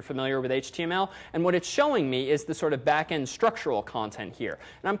page, if you're familiar with HTML. And what it's showing me is the sort of back-end structural content here.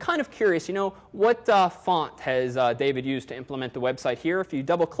 And I'm kind of curious, what font has David used to implement the website here? If you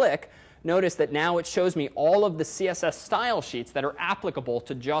double-click, notice that now it shows me all of the CSS style sheets that are applicable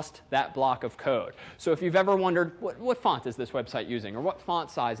to just that block of code. So if you've ever wondered, what font is this website using? Or what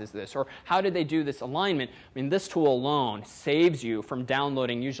font size is this? Or how did they do this alignment? I mean, this tool alone saves you from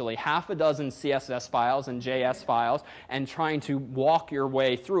downloading usually half a dozen CSS files and JS files and trying to walk your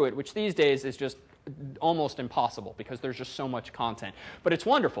way through it, which these days is just almost impossible because there's just so much content. But it's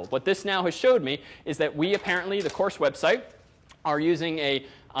wonderful. What this now has showed me is that we apparently, the course website, are using a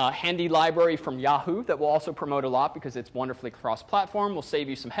handy library from Yahoo that will also promote a lot because it's wonderfully cross-platform. Will save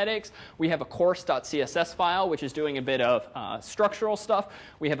you some headaches. We have a course.css file, which is doing a bit of structural stuff.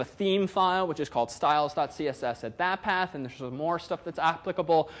 We have a theme file, which is called styles.css at that path, and there's some more stuff that's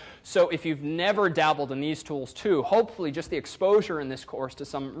applicable. So if you've never dabbled in these tools too, hopefully just the exposure in this course to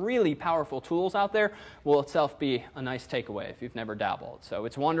some really powerful tools out there will itself be a nice takeaway if you've never dabbled. So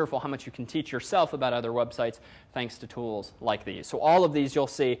it's wonderful how much you can teach yourself about other websites thanks to tools like these. So all of these you'll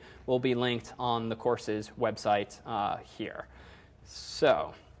see will be linked on the course's website here.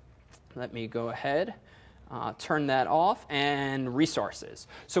 So let me go ahead Turn that off, and resources.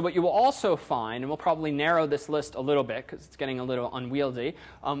 So what you will also find, and we'll probably narrow this list a little bit because it's getting a little unwieldy,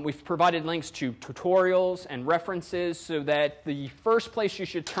 we've provided links to tutorials and references so that the first place you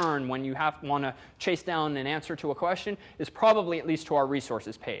should turn when you want to chase down an answer to a question is probably at least to our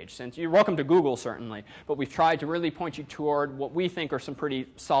resources page. Since you're welcome to Google, certainly, but we've tried to really point you toward what we think are some pretty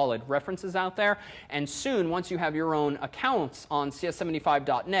solid references out there. And soon, once you have your own accounts on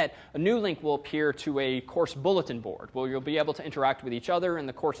cs75.net, a new link will appear to a course bulletin board where you'll be able to interact with each other and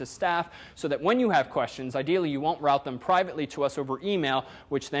the course's staff so that when you have questions, ideally you won't route them privately to us over email,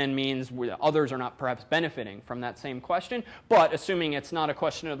 which then means others are not perhaps benefiting from that same question. But assuming it's not a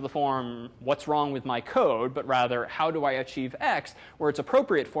question of the form, what's wrong with my code, but rather, how do I achieve X, where it's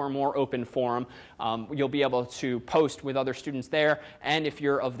appropriate for a more open forum, you'll be able to post with other students there. And if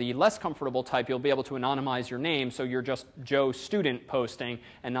you're of the less comfortable type, you'll be able to anonymize your name so you're just Joe student posting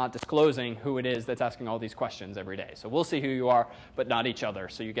and not disclosing who it is that's asking all these questions every day. So we'll see who you are, but not each other.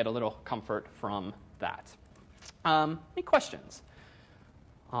 So you get a little comfort from that. Any questions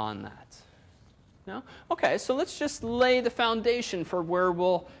on that? No? OK, so let's just lay the foundation for where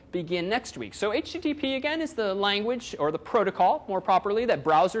we'll begin next week. So HTTP, again, is the language, or the protocol, more properly, that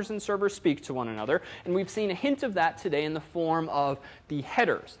browsers and servers speak to one another. And we've seen a hint of that today in the form of the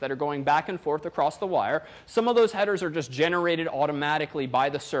headers that are going back and forth across the wire. Some of those headers are just generated automatically by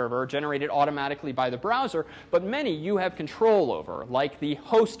the server, generated automatically by the browser. But many you have control over, like the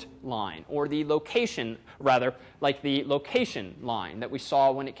host line, or the location, rather, like the location line that we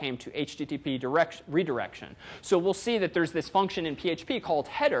saw when it came to HTTP redirection. So we'll see that there's this function in PHP called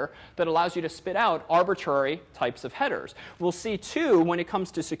header that allows you to spit out arbitrary types of headers. We'll see, too, when it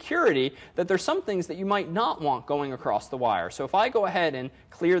comes to security, that there's some things that you might not want going across the wire. So if I go ahead and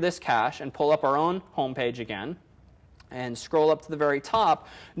clear this cache and pull up our own home page again, and scroll up to the very top,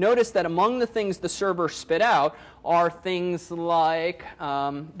 notice that among the things the server spit out are things like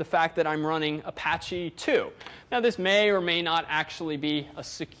the fact that I'm running Apache 2. Now, this may or may not actually be a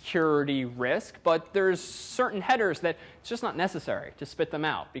security risk, but there's certain headers that it's just not necessary to spit them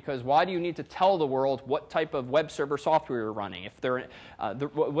out. Because why do you need to tell the world what type of web server software you're running? If they're,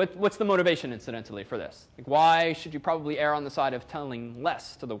 what's the motivation, incidentally, for this? Like, why should you probably err on the side of telling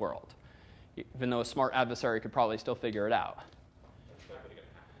less to the world? Even though a smart adversary could probably still figure it out.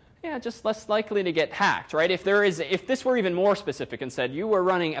 Yeah, just less likely to get hacked, right? If this were even more specific and said you were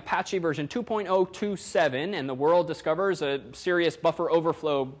running Apache version 2.027 and the world discovers a serious buffer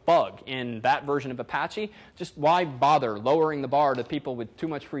overflow bug in that version of Apache, just why bother lowering the bar to people with too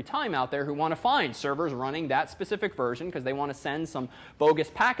much free time out there who want to find servers running that specific version because they want to send some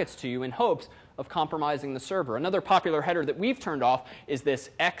bogus packets to you in hopes of compromising the server. Another popular header that we've turned off is this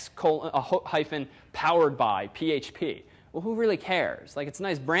x:_ powered by PHP. Well, who really cares? Like, it's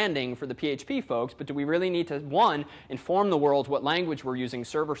nice branding for the PHP folks, but do we really need to, one, inform the world what language we're using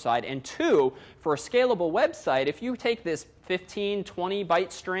server-side, and two, for a scalable website, if you take this 15, 20 byte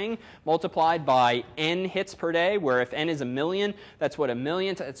string multiplied by n hits per day, where if n is 1,000,000, that's what,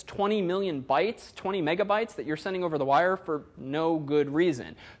 1,000,000, it's 20 million bytes, 20 megabytes that you're sending over the wire for no good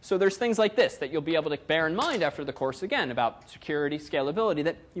reason. So there's things like this that you'll be able to bear in mind after the course, again, about security, scalability,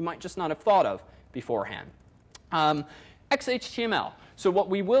 that you might just not have thought of beforehand. XHTML. So what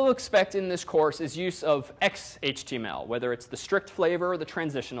we will expect in this course is use of XHTML, whether it's the strict flavor or the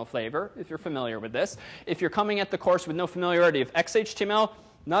transitional flavor, if you're familiar with this. If you're coming at the course with no familiarity of XHTML,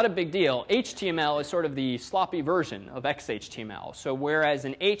 not a big deal. HTML is sort of the sloppy version of XHTML. So whereas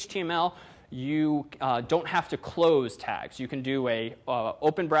in HTML, you don't have to close tags. You can do a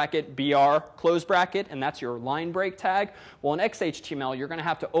open bracket, BR, close bracket, and that's your line break tag. Well, in XHTML, you're going to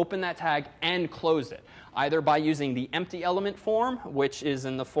have to open that tag and close it, either by using the empty element form, which is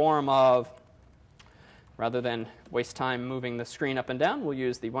in the form of, rather than waste time moving the screen up and down, we'll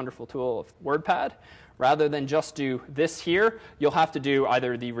use the wonderful tool of WordPad. Rather than just do this here, you'll have to do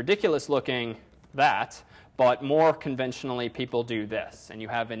either the ridiculous looking that, but more conventionally, people do this. And you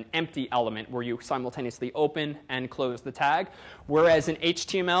have an empty element where you simultaneously open and close the tag. Whereas in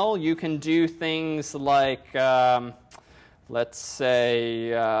HTML, you can do things like, let's say,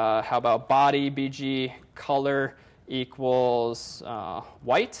 how about body BG color equals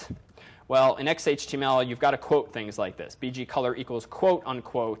white? Well, in XHTML, you've got to quote things like this. BG color equals quote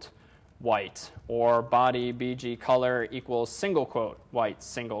unquote white. Or body BG color equals single quote white,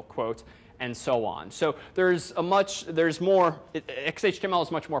 single quote, and so on. So there's more, XHTML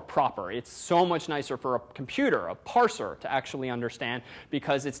is much more proper. It's so much nicer for a computer, a parser, to actually understand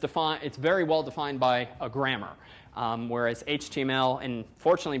because it's very well defined by a grammar. Whereas HTML, and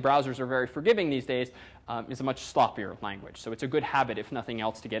fortunately browsers are very forgiving these days, is a much sloppier language. So it's a good habit, if nothing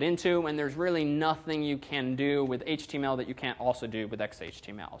else, to get into. And there's really nothing you can do with HTML that you can't also do with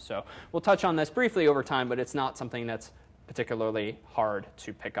XHTML. So we'll touch on this briefly over time, but it's not something that's particularly hard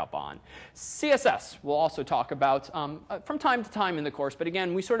to pick up on. CSS we'll also talk about from time to time in the course. But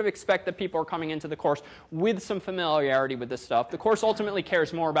again, we sort of expect that people are coming into the course with some familiarity with this stuff. The course ultimately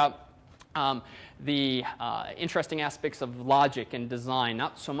cares more about the interesting aspects of logic and design,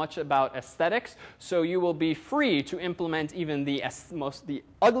 not so much about aesthetics. So you will be free to implement even the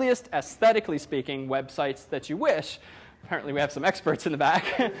ugliest, aesthetically speaking, websites that you wish. Apparently we have some experts in the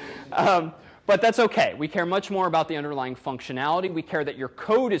back. But that's OK. We care much more about the underlying functionality. We care that your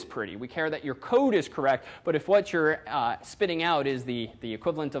code is pretty. We care that your code is correct. But if what you're spitting out is the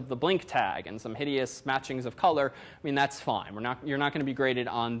equivalent of the blink tag and some hideous matchings of color, I mean, that's fine. You're not going to be graded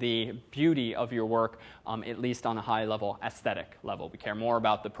on the beauty of your work, at least on a high-level aesthetic level. We care more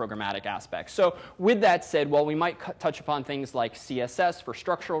about the programmatic aspects. So with that said, while we might touch upon things like CSS for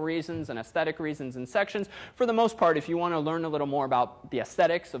structural reasons and aesthetic reasons in sections, for the most part, if you want to learn a little more about the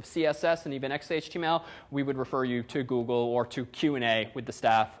aesthetics of CSS and even XHTML, we would refer you to Google or to Q&A with the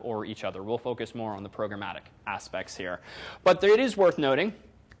staff or each other. We'll focus more on the programmatic aspects here. But it is worth noting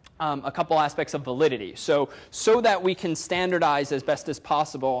a couple aspects of validity. So that we can standardize as best as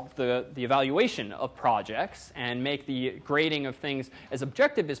possible the evaluation of projects and make the grading of things as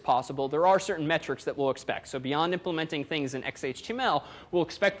objective as possible, there are certain metrics that we'll expect. So beyond implementing things in XHTML, we'll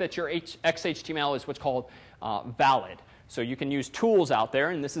expect that your XHTML is what's called valid. So you can use tools out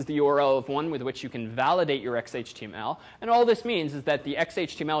there, and this is the URL of one with which you can validate your XHTML. And all this means is that the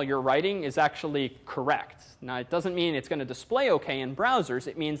XHTML you're writing is actually correct. Now, it doesn't mean it's going to display OK in browsers.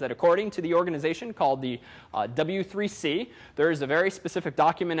 It means that according to the organization called the W3C, there is a very specific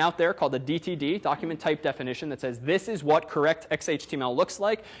document out there called the DTD, Document Type Definition, that says this is what correct XHTML looks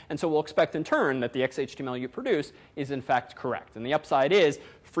like. And so we'll expect in turn that the XHTML you produce is in fact correct. And the upside is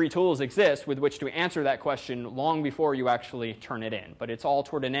free tools exist with which to answer that question long before you actually turn it in. But it's all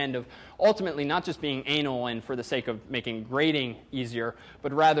toward an end of ultimately not just being anal and for the sake of making grading easier,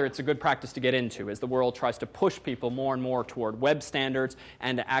 but rather it's a good practice to get into as the world tries to push people more and more toward web standards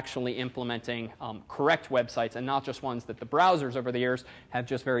and to actually implementing correct websites and not just ones that the browsers over the years have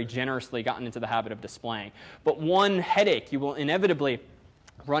just very generously gotten into the habit of displaying. But one headache you will inevitably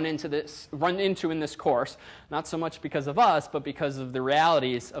run into in this course, not so much because of us, but because of the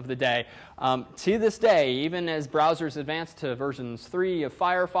realities of the day. To this day, even as browsers advance to versions 3 of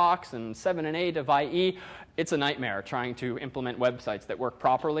Firefox and 7 and 8 of IE, it's a nightmare trying to implement websites that work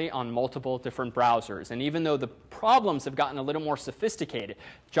properly on multiple different browsers. And even though the problems have gotten a little more sophisticated,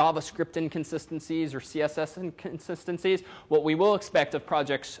 JavaScript inconsistencies or CSS inconsistencies, what we will expect of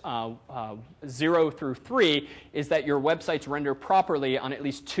projects 0 through 3 is that your websites render properly on at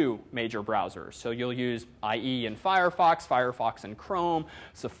least 2 major browsers. So you'll use IE and Firefox, Firefox and Chrome,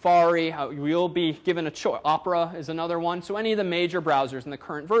 Safari. You'll be given a choice. Opera is another one. So any of the major browsers in the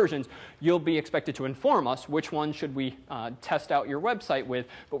current versions, you'll be expected to inform us which one should we test out your website with,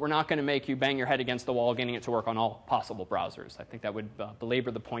 but we're not going to make you bang your head against the wall getting it to work on all possible browsers. I think that would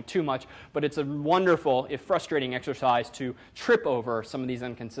belabor the point too much, but it's a wonderful, if frustrating, exercise to trip over some of these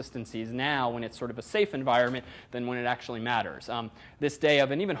inconsistencies now when it's sort of a safe environment than when it actually matters. This day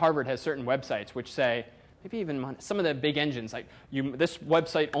of, and even Harvard has certain websites which say, maybe even some of the big engines, like this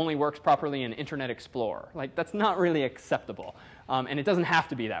website only works properly in Internet Explorer. Like, that's not really acceptable. And it doesn't have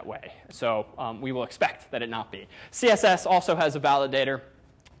to be that way. So we will expect that it not be. CSS also has a validator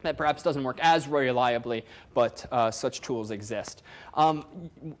that perhaps doesn't work as reliably, but such tools exist.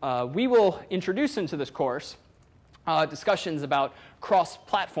 We will introduce into this course discussions about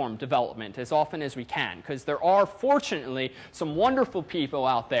cross-platform development as often as we can, because there are, fortunately, some wonderful people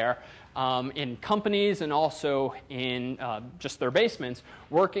out there in companies and also in just their basements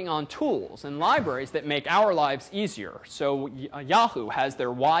working on tools and libraries that make our lives easier. So Yahoo has their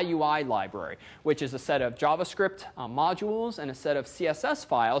YUI library, which is a set of JavaScript modules and a set of CSS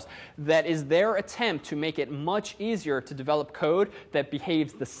files that is their attempt to make it much easier to develop code that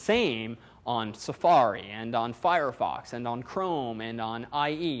behaves the same on Safari and on Firefox and on Chrome and on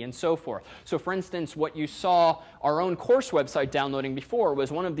IE and so forth. So for instance, what you saw our own course website downloading before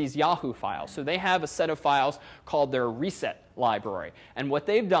was one of these Yahoo files. So they have a set of files called their reset library. And what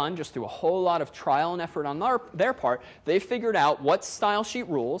they've done, just through a whole lot of trial and effort on their part, they've figured out what style sheet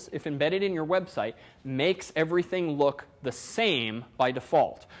rules, if embedded in your website, makes everything look the same by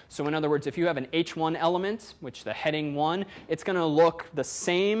default. So in other words, if you have an H1 element, which the heading 1, it's going to look the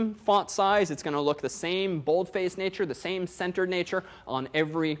same font size, it's going to look the same boldface nature, the same centered nature on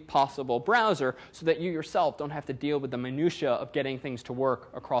every possible browser, so that you yourself don't have to deal with the minutia of getting things to work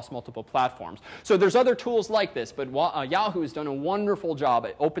across multiple platforms. So there's other tools like this, but Yahoo has done a wonderful job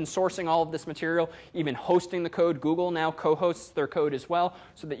at open sourcing all of this material, even hosting the code. Google now co-hosts their code as well,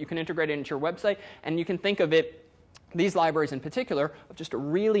 so that you can integrate it into your website. And you can think of it, these libraries in particular, of just a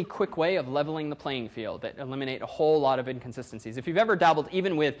really quick way of leveling the playing field that eliminate a whole lot of inconsistencies. If you've ever dabbled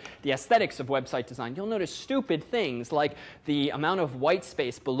even with the aesthetics of website design, you'll notice stupid things like the amount of white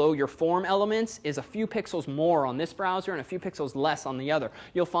space below your form elements is a few pixels more on this browser and a few pixels less on the other.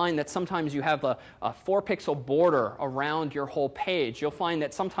 You'll find that sometimes you have a 4-pixel border around your whole page. You'll find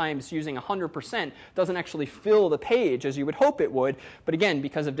that sometimes using 100% doesn't actually fill the page as you would hope it would, but again,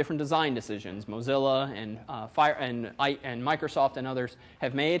 because of different design decisions, Mozilla and and Microsoft and others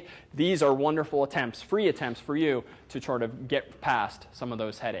have made. These are wonderful attempts, free attempts for you to sort of get past some of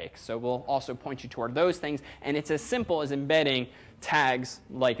those headaches. So we'll also point you toward those things. And it's as simple as embedding tags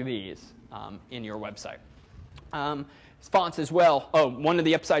like these in your website. Fonts as well. Oh, one of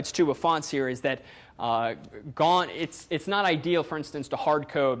the upsides, too, of fonts here is that it's not ideal, for instance, to hard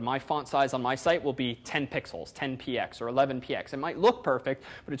code. My font size on my site will be 10 pixels, 10px, or 11px. It might look perfect,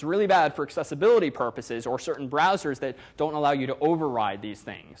 but it's really bad for accessibility purposes or certain browsers that don't allow you to override these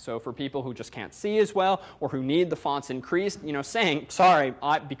things. So for people who just can't see as well or who need the fonts increased, saying, sorry,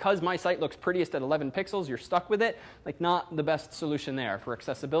 because my site looks prettiest at 11 pixels, you're stuck with it, like not the best solution there for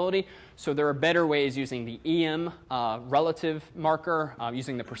accessibility. So there are better ways using the EM relative marker,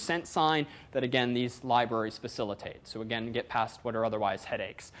 using the % sign that, again, these libraries facilitate. So again, get past what are otherwise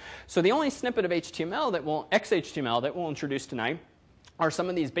headaches. So the only snippet of XHTML that we'll introduce tonight are some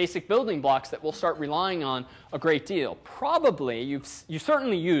of these basic building blocks that we'll start relying on a great deal. Probably you've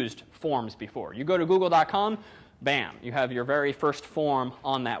certainly used forms before. You go to google.com, bam, you have your very first form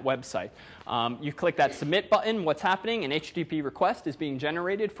on that website. You click that submit button. What's happening? An HTTP request is being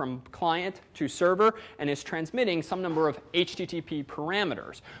generated from client to server and is transmitting some number of HTTP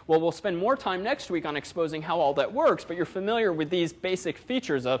parameters. Well, we'll spend more time next week on exposing how all that works, but you're familiar with these basic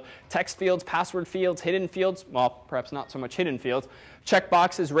features of text fields, password fields, hidden fields, well, perhaps not so much hidden fields,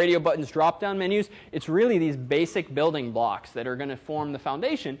 checkboxes, radio buttons, drop-down menus. It's really these basic building blocks that are going to form the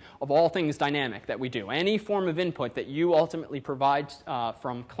foundation of all things dynamic that we do. Any form of input that you ultimately provide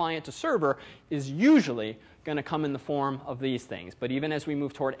from client to server is usually going to come in the form of these things. But even as we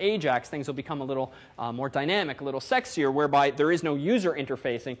move toward AJAX, things will become a little more dynamic, a little sexier, whereby there is no user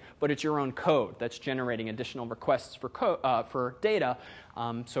interfacing, but it's your own code that's generating additional requests for data.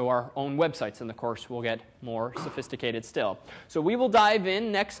 So our own websites in the course will get more sophisticated still. So we will dive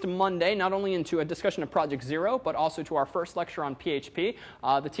in next Monday, not only into a discussion of Project Zero, but also to our first lecture on PHP.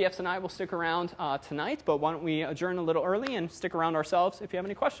 The TFs and I will stick around tonight, but why don't we adjourn a little early and stick around ourselves if you have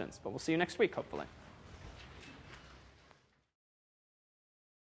any questions. But we'll see you next week, hopefully.